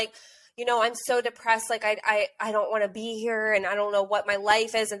were like, you know, I'm so depressed, like I don't want to be here, and I don't know what my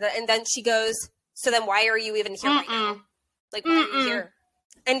life is, and then she goes, so then why are you even here right now? Like, why are you here?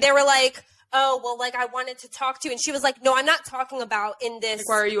 And they were like, oh, well, like, I wanted to talk to you. And she was like, no, I'm not talking about in this like,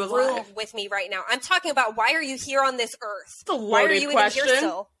 why are you room alive? With me right now. I'm talking about, why are you here on this earth? It's a loaded why are you question. Even here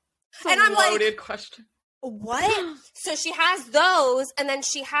still? And I'm like, loaded question. What? So she has those, and then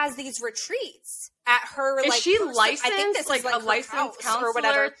she has these retreats at her. Is like, she licensed? I think this like is like a licensed counselor, or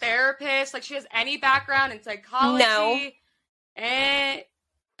whatever, therapist? Like, she has any background in psychology? No.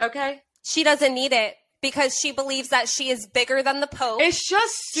 Okay. She doesn't need it because she believes that she is bigger than the Pope. It's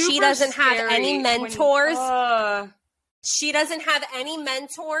just super. She doesn't have any mentors. When, she doesn't have any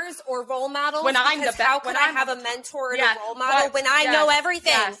mentors or role models. When I'm the how could I have a mentor and a role model when I know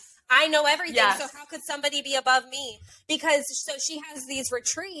everything? Yes. I know everything, yes. So how could somebody be above me? Because so she has these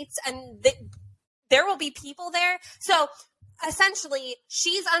retreats, and there will be people there. So essentially,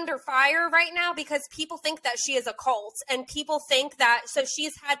 she's under fire right now because people think that she is a cult, and people think that, so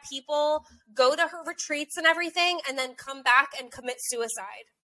she's had people go to her retreats and everything, and then come back and commit suicide.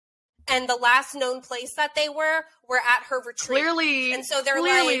 And the last known place that they were at her retreat. Clearly, and so they're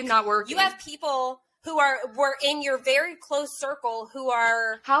like, not working. You have people who were in your very close circle who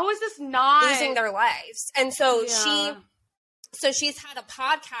are how is this not losing their lives. And so she's had a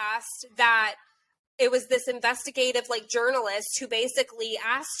podcast that it was this investigative like journalist who basically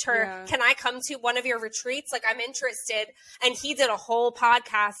asked her, can I come to one of your retreats? Like, I'm interested. And he did a whole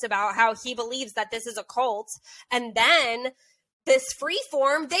podcast about how he believes that this is a cult. And then this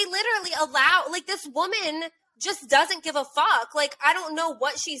Freeform, they literally allow, like, this woman just doesn't give a fuck. Like, I don't know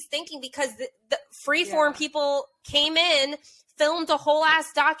what she's thinking, because the Freeform people came in, filmed a whole ass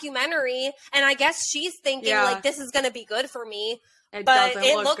documentary, and I guess she's thinking like, this is going to be good for me. It but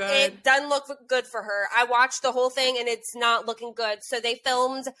it doesn't look good for her. I watched the whole thing and it's not looking good. So they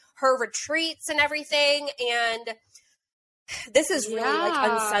filmed her retreats and everything, and this is really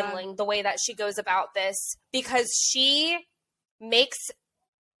like unsettling the way that she goes about this, because she makes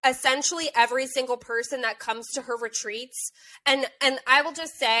essentially every single person that comes to her retreats. And I will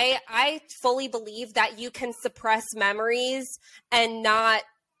just say, I fully believe that you can suppress memories and not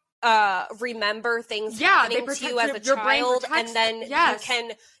remember things happening to you as a child, and then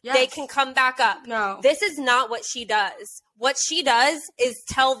they can come back up. No. This is not what she does. What she does is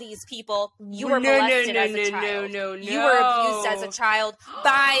tell these people, you were molested as a child. You were abused as a child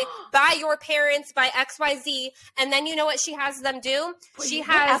by your parents, by XYZ. And then you know what she has them do? She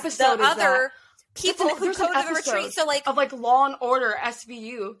has the other people who go to the retreat. So like of like Law and Order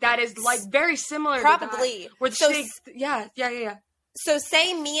SVU that is like very similar probably. To that. Yeah. So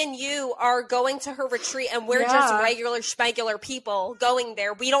say me and you are going to her retreat, and we're just regular schmegular people going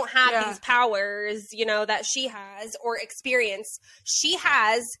there. We don't have these powers, you know, that she has or experience. She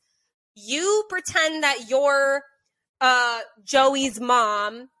has, you pretend that you're Joey's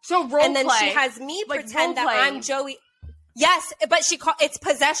mom. So role and then play. She has me like pretend that I'm Joey. Yes, but it's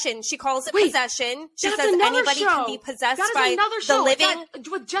possession. She calls it possession. She says anybody can be possessed by the living.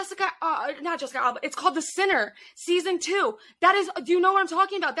 With Jessica, not Jessica Alba. It's called The Sinner, season 2. That is, do you know what I'm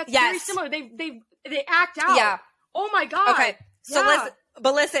talking about? That's very similar. They act out. Yeah. Oh my God. Okay. So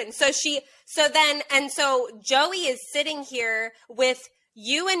listen. So Joey is sitting here with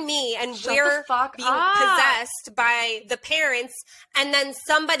you and me, and we're being possessed by the parents, and then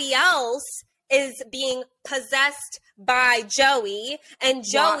somebody else is being possessed by Joey, and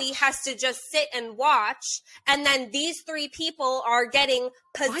Joey has to just sit and watch, and then these 3 people are getting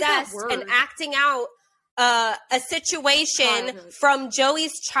possessed and acting out a situation from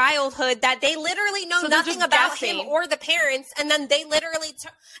Joey's childhood that they literally know nothing about him or the parents, and then they literally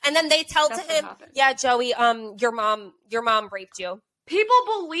and then they tell to him, yeah, Joey, your mom raped you. People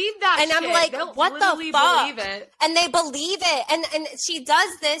believe that and shit. I'm like, they'll what the fuck? Believe it. And they believe it, and she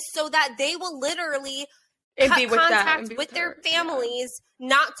does this so that they will literally cut contact with their families,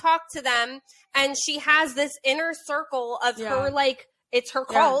 not talk to them, and she has this inner circle of her, like, it's her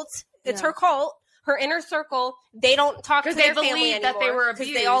cult, it's her cult. Her inner circle, they don't talk to their family anymore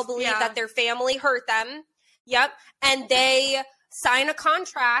because they all believe that their family hurt them. Yep. And they sign a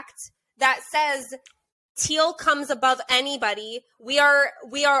contract that says Teal comes above anybody. We are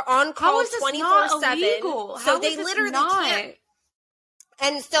on call 24/7. So they literally can't.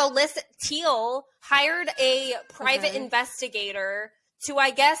 And so listen, Teal hired a private investigator to, I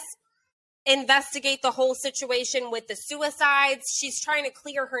guess, investigate the whole situation with the suicides. She's trying to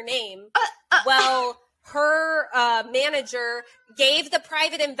clear her name. Well, her manager gave the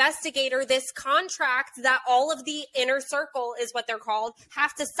private investigator this contract that all of the inner circle, is what they're called,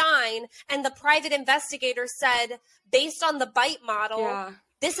 have to sign. And the private investigator said, based on the bite model,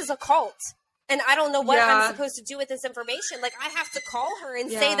 this is a cult. And I don't know what I'm supposed to do with this information. Like, I have to call her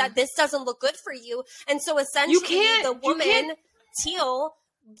and say that this doesn't look good for you. And so essentially the woman, Teal,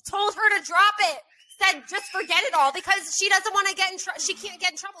 told her to drop it, said just forget it all because she doesn't want to get in trouble. She can't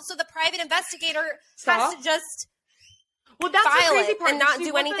get in trouble. So the private investigator has to just that's the crazy part. And not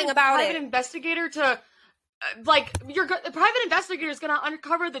do anything about it. Private investigator to the private investigator is going to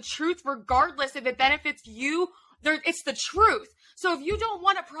uncover the truth regardless if it benefits you. It's the truth. So if you don't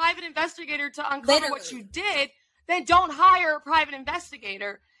want a private investigator to uncover what you did, then don't hire a private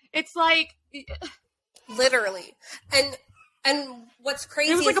investigator. It's like literally. And what's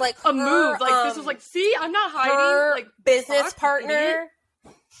crazy is like a move. Like this was like, see, I'm not hiding. Her like business partner.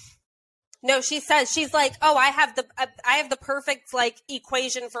 No, she says, she's like, oh, I have the perfect like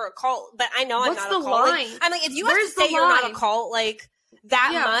equation for a cult, but I know I'm not a cult. Like, I'm like, if you have to say you're not a cult like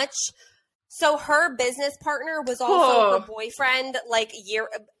that much. So her business partner was also her boyfriend like a year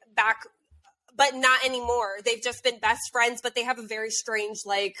back, but not anymore. They've just been best friends, but they have a very strange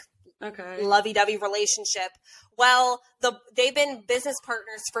like lovey-dovey relationship. Well, they've been business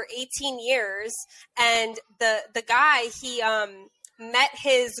partners for 18 years, and the guy, he met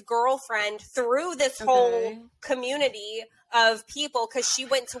his girlfriend through this whole community of people because she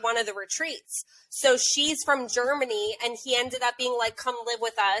went to one of the retreats. So she's from Germany, and he ended up being like, come live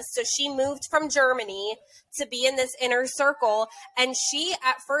with us. So she moved from Germany to be in this inner circle. And she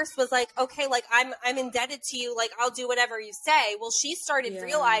at first was like, okay, like I'm indebted to you. Like, I'll do whatever you say. Well, she started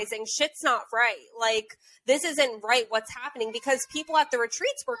realizing shit's not right. Like, this isn't right what's happening, because people at the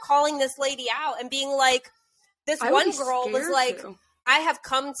retreats were calling this lady out and being like, this one girl was like, I have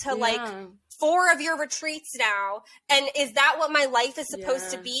come to like 4 of your retreats now. And is that what my life is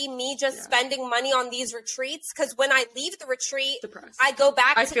supposed to be? Me just spending money on these retreats? Because when I leave the retreat, I go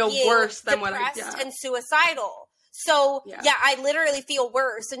back to feel being worse than depressed and suicidal. So I literally feel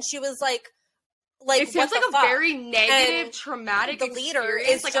worse. And she was like, it sounds like a very negative, traumatic the leader experience.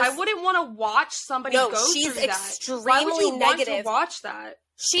 Is like, I wouldn't want to watch somebody go through that. Extremely Why would you negative. Want to watch that?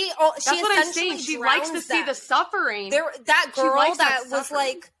 That's what I'm saying. She likes to see the suffering. That girl that was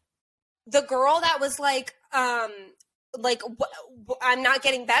like, the girl that was like, I'm not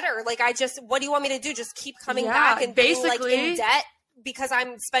getting better. Like, what do you want me to do? Just keep coming back and basically being like in debt because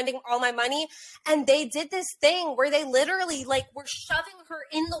I'm spending all my money. And they did this thing where they literally like were shoving her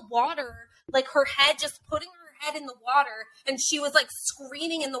in the water, like her head, just putting her head in the water, and she was like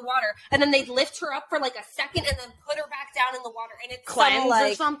screaming in the water, and then they'd lift her up for like a second and then put her back down in the water, and it's cleanse some,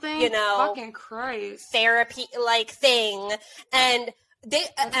 like, or something, you know, fucking Christ, therapy like thing. And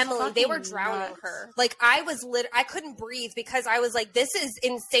they were drowning her. Like, I couldn't breathe because I was like, this is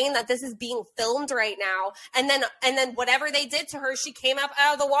insane that this is being filmed right now. And then whatever they did to her, she came up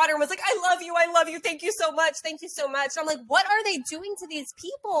out of the water and was like, I love you, thank you so much. I'm like, what are they doing to these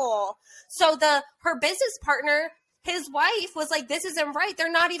people? So her business partner, his wife, was like, this isn't right.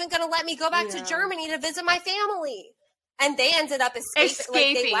 They're not even going to let me go back to Germany to visit my family. And they ended up escaping.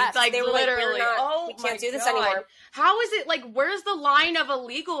 Like, they left. Like, they were literally, like, we can't do this anymore. How is it, like, where's the line of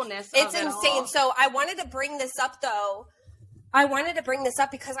illegalness of It's insane. So I wanted to bring this up, though.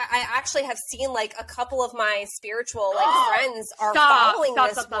 Because I actually have seen, like, a couple of my spiritual, like, friends are following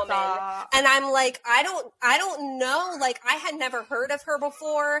this woman. And I'm like, I don't know. Like, I had never heard of her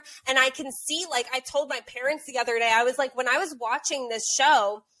before. And I can see, like, I told my parents the other day, I was like, when I was watching this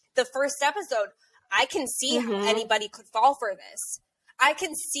show, the first episode, I can see how anybody could fall for this. I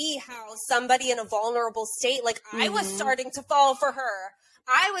can see how somebody in a vulnerable state, like I was starting to fall for her.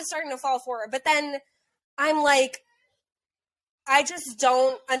 But then I'm like, I just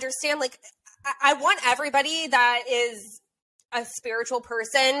don't understand. Like, I want everybody that is a spiritual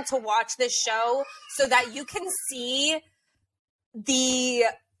person to watch this show so that you can see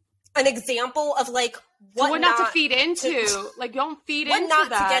an example of like what not to feed into. Like, don't feed into what not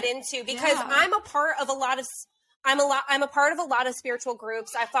that. to get into, because I'm a part of a lot of spiritual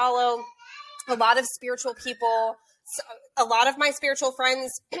groups. I follow a lot of spiritual people. So a lot of my spiritual friends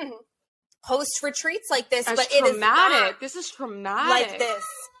host retreats like this, but it is not this is traumatic like this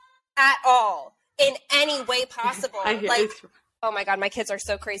at all in any way possible. Like, oh my God, my kids are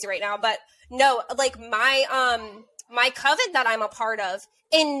so crazy right now. But no, like my coven that I'm a part of,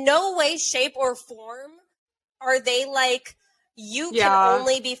 in no way, shape, or form are they like, you can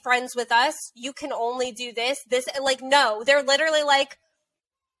only be friends with us. You can only do this. Like, no, they're literally like,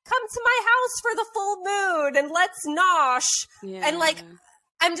 come to my house for the full moon and let's nosh. Yeah. And like,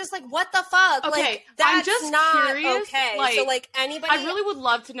 I'm just like, what the fuck? Okay, like, that's I'm just not curious, okay. Like, so like anybody, I really would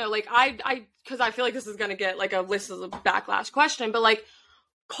love to know, like, because I feel like this is going to get like a list of a backlash question, but like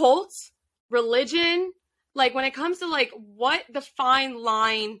cults, religion, like when it comes to like what the fine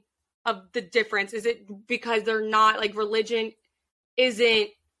line of the difference, is it because they're not like religion isn't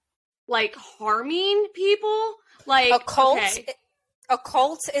like harming people? Like a cult, okay. A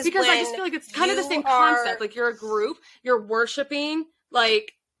cult is because when I just feel like it's kind of the same concept. Like, you're a group, you're worshiping,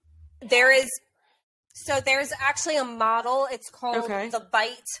 like there's actually a model. It's called the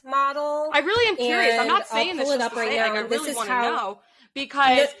Bite model. I really am curious. I'm not saying this just to say, like, I really want to know.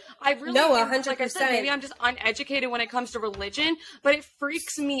 Because I really, 100%. Like I said, maybe I'm just uneducated when it comes to religion, but it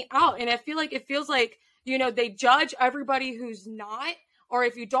freaks me out. And I feel like it feels like, you know, they judge everybody who's not, or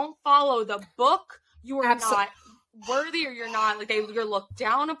if you don't follow the book, you are not worthy, or you're not, like, you're looked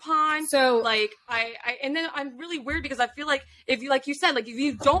down upon. So like and then I'm really weird because I feel like if you, like you said, like if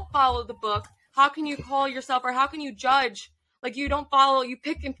you don't follow the book, how can you call yourself, or how can you judge? Like, you don't follow, you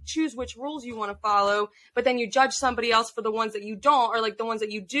pick and choose which rules you want to follow, but then you judge somebody else for the ones that you don't, or like the ones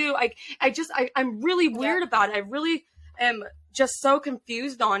that you do. I'm really weird about it. I really am just so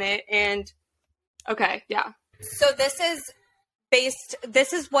confused on it. And okay, yeah. So this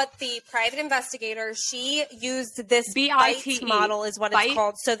is what the private investigator, she used this BITE model is what it's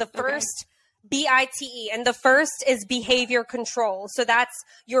called. So the first BITE, and the first is behavior control. So that's,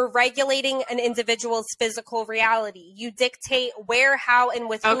 you're regulating an individual's physical reality. You dictate where, how, and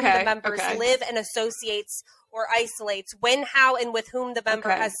with whom the members live and associates or isolates, when, how, and with whom the member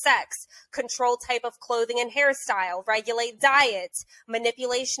has sex, control type of clothing and hairstyle, regulate diet,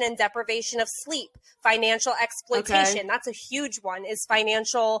 manipulation and deprivation of sleep, financial exploitation. That's a huge one, is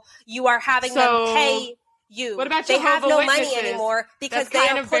financial. You are having them pay you. What about they have no Witnesses? Money anymore because that's they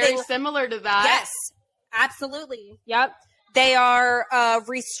kind are of putting, very similar to that. Yes, absolutely. Yep. They are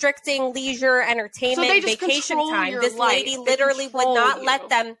restricting leisure, entertainment, vacation time. This lady literally would not let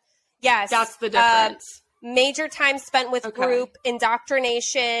them. Yes, that's the difference. Major time spent with group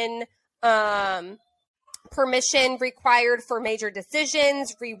indoctrination. Permission required for major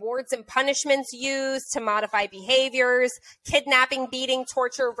decisions, rewards and punishments used to modify behaviors, kidnapping, beating,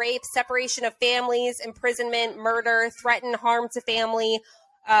 torture, rape, separation of families, imprisonment, murder, threaten, harm to family,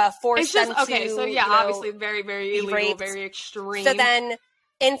 force them to, so yeah, obviously very, very illegal, raped. Very extreme. So then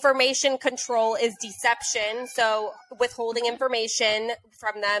information control is deception. So withholding information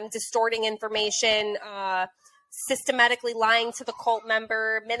from them, distorting information, systematically lying to the cult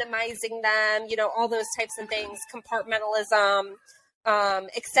member, minimizing them, all those types of things, compartmentalism,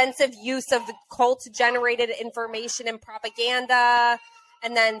 extensive use of the cult-generated information and propaganda,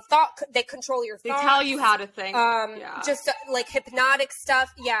 and then they control your thoughts. They tell you how to think. Just like hypnotic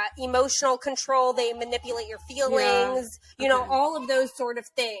stuff. Yeah, emotional control. They manipulate your feelings. All of those sort of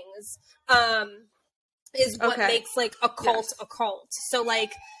things is what makes like a cult a cult. So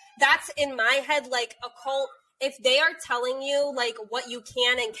like that's in my head, like a cult. If they are telling you like what you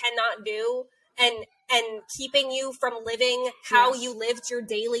can and cannot do, and keeping you from living how you lived your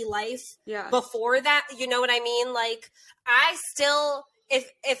daily life before that, you know what I mean? Like, I still,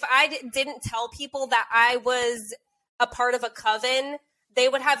 if I didn't tell people that I was a part of a coven, they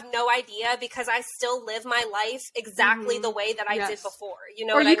would have no idea, because I still live my life exactly the way that I did before. You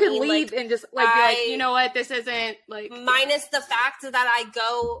know, or what you I could mean? leave and just like, be like, you know what, this isn't like, minus the fact that I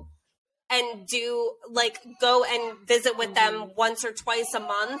go and go and visit with them once or twice a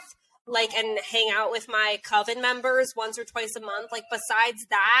month, like, and hang out with my coven members once or twice a month. Like, besides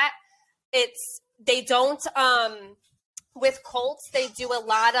that, they don't, with cults, they do a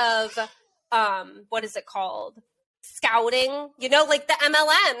lot of, what is it called? Scouting, like the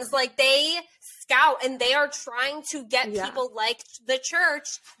MLMs, like they scout, and they are trying to get people like the church.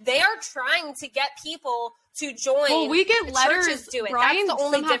 They are trying to get people to join. Well, we get letters. Do it. Brian That's the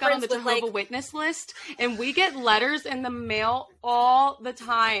only somehow got on difference the with Jehovah Witness list, and we get letters in the mail all the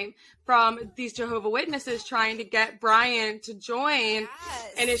time from these Jehovah Witnesses trying to get Brian to join.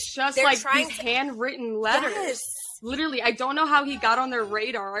 Yes. And it's just They're like these handwritten letters. Yes. Literally, I don't know how he got on their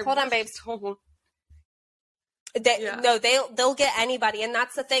radar. Hold on, babes. No, they'll get anybody, and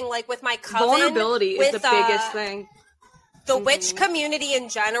that's the thing. Like with my coven, vulnerability is the biggest thing. The witch community in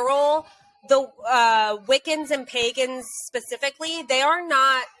general, the Wiccans and pagans specifically, they are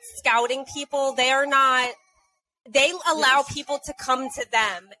not scouting people. They are not. They allow people to come to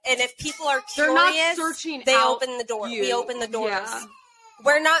them, and if people are curious, they're not searching. They open the door. We open the doors. Yeah.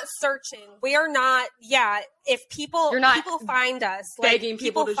 We're not searching. We are not. Yeah. If people, people find us, begging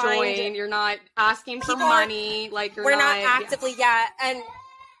people to join. You're not asking for money. Like we're not actively. Yeah.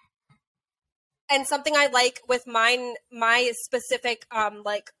 And something I like with my specific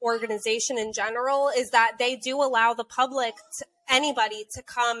like organization in general is that they do allow the public, anybody to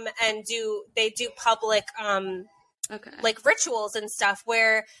come and do public like rituals and stuff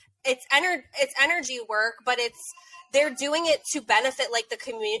where it's energy work, but they're doing it to benefit like the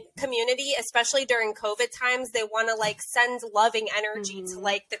community, especially during COVID times. They want to like send loving energy to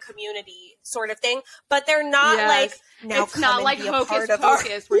like the community sort of thing, but they're not like, now it's not like Hocus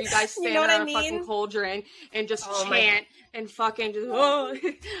Pocus where you guys stand on a fucking cauldron and just chant and fucking just, I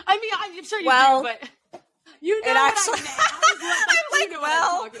mean, I'm sure you do, but you know what I mean.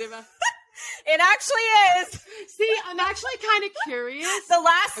 I'm like, it actually is. See, I'm actually kind of curious.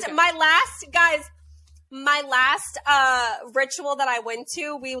 My last ritual that I went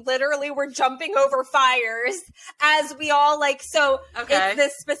to, we literally were jumping over fires as we all like, it's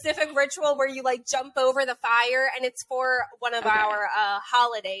this specific ritual where you like jump over the fire, and it's for one of our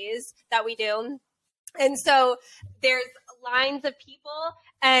holidays that we do. And so there's lines of people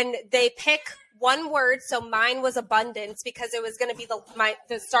and they pick one word. So mine was abundance because it was going to be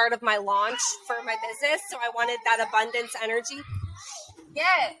the start of my launch for my business. So I wanted that abundance energy.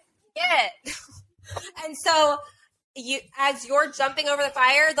 Yeah. And so as you're jumping over the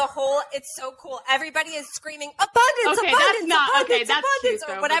fire, it's so cool. Everybody is screaming abundance, abundance,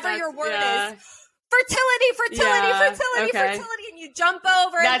 or whatever your word is. Fertility, and you jump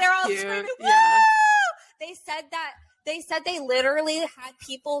over and they're all screaming, woo! They said they literally had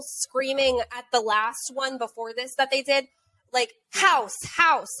people screaming at the last one before this that they did, like house.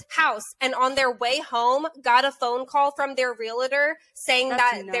 And on their way home, got a phone call from their realtor saying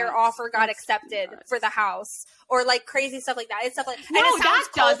their offer got accepted for the house, or like crazy stuff like that. It's stuff like no, that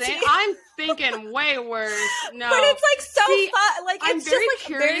doesn't. I'm thinking way worse. No, but it's like so fun. Like I'm it's very just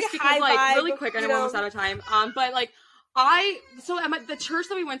like curious very because like vibe, really quick. I know we're almost out of time. But like at the church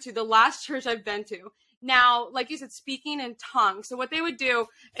that we went to, the last church I've been to. Now, like you said, speaking in tongues. So what they would do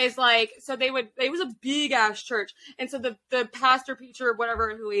is like, it was a big ass church. And so the pastor, preacher,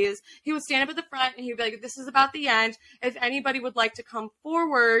 whatever who he is, he would stand up at the front and he'd be like, this is about the end. If anybody would like to come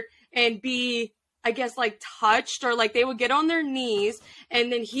forward and be, I guess, like touched, or like they would get on their knees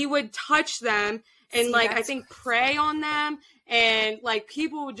and then he would touch them and I think pray on them. And like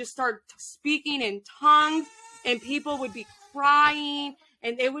people would just start speaking in tongues and people would be crying.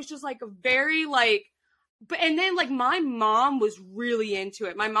 And it was just like a very like, and then, like, my mom was really into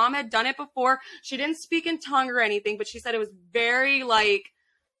it. My mom had done it before. She didn't speak in tongue or anything, but she said it was very,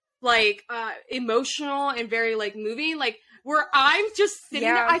 emotional and very, like, moving. Like, where I'm just sitting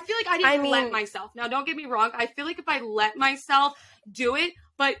there. I feel like I didn't let myself. Now, don't get me wrong. I feel like if I let myself do it,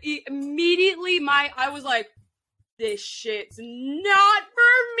 but immediately I was like, this shit's not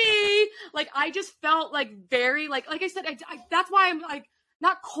for me. Like, I just felt, like, very, like I said, that's why I'm, like,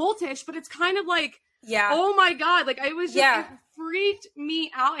 not cultish, but it's kind of, like, oh my God. Like it was just, it freaked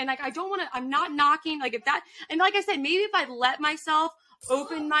me out. And like, I'm not knocking like if that, and like I said, maybe if I let myself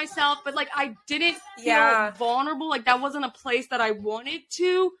open myself, but like I didn't feel vulnerable. Like that wasn't a place that I wanted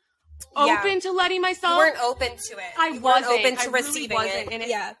to open to letting myself. You weren't open to it. I wasn't open to receiving it. And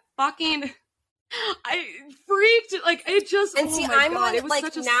it fucking, I freaked, like it just, and see, I'm God, it was like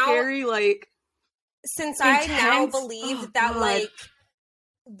such a scary, like, since intense, I now believe that God. Like,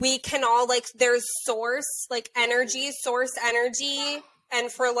 we can all like there's source energy,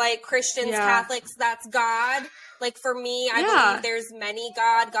 and for like Christians, Catholics, that's God. Like for me, I believe there's many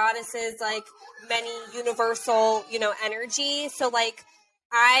goddesses, like many universal, energy. So like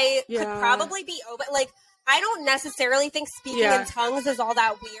I could probably be open. Like I don't necessarily think speaking in tongues is all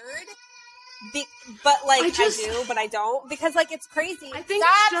that weird. But like I do, but I don't, because like it's crazy. I think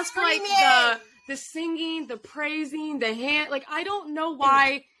it's just like the singing, the praising, the hand. Like I don't know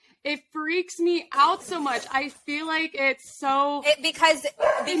why It freaks me out so much. I feel like it's so because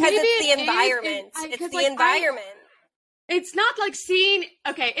it's the environment. It's the environment. It's not like seeing.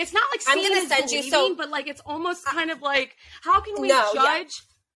 Okay, it's not like seeing. I'm gonna send you but like it's almost kind of like, how can we judge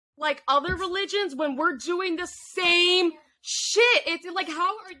like other religions when we're doing the same shit? It's like,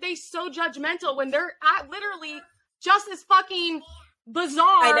 how are they so judgmental when they're literally just as fucking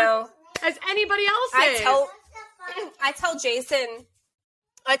bizarre as anybody else is? I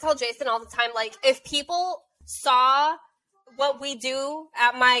tell Jason all the time, like, if people saw what we do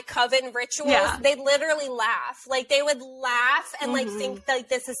at my coven rituals, they'd literally laugh. Like, they would laugh and like think like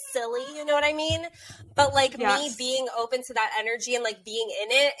this is silly, you know what I mean? But like me being open to that energy and like being in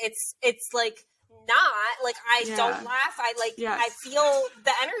it, it's like not like I don't laugh. I like I feel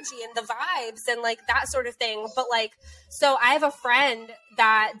the energy and the vibes and like that sort of thing. But like, so I have a friend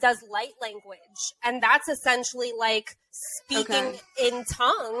that does light language, and that's essentially like speaking in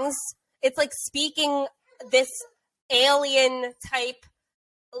tongues. It's like speaking this alien type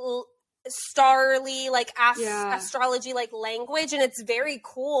starly like astrology like language, and it's very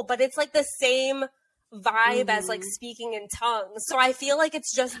cool, but it's like the same vibe as like speaking in tongues. So I feel like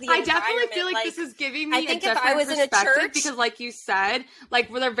it's just the environment. I definitely feel like this is giving me I think if I was in a church, because like you said,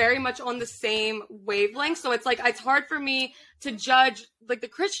 like they're very much on the same wavelength, so it's like it's hard for me to judge like the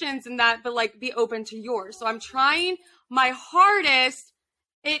Christians and that, but like be open to yours. So I'm trying my hardest.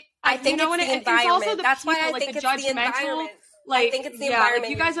 I think it's the environment. It's also the that's people, why I like think the judgmental. Like, I think it's the environment. Like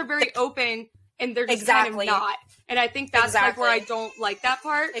you guys are very open, and they're just kind of not. And I think that's like where I don't like that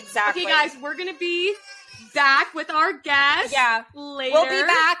part. Exactly. Okay, guys, we're gonna be back with our guest. Later. We'll be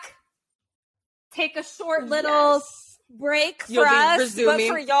back. Take a short little break for us, resuming.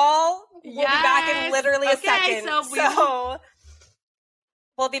 But for y'all, we'll be back in literally a second. So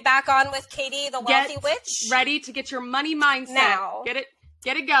we'll be back on with Katie, the Wealthy Witch. Ready to get your money mindset. Now.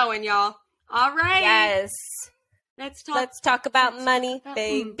 Get it going, y'all. All right. Yes. Let's talk about money,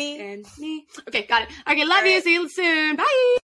 baby. And me. Okay, got it. Okay, love you. See you soon. Bye.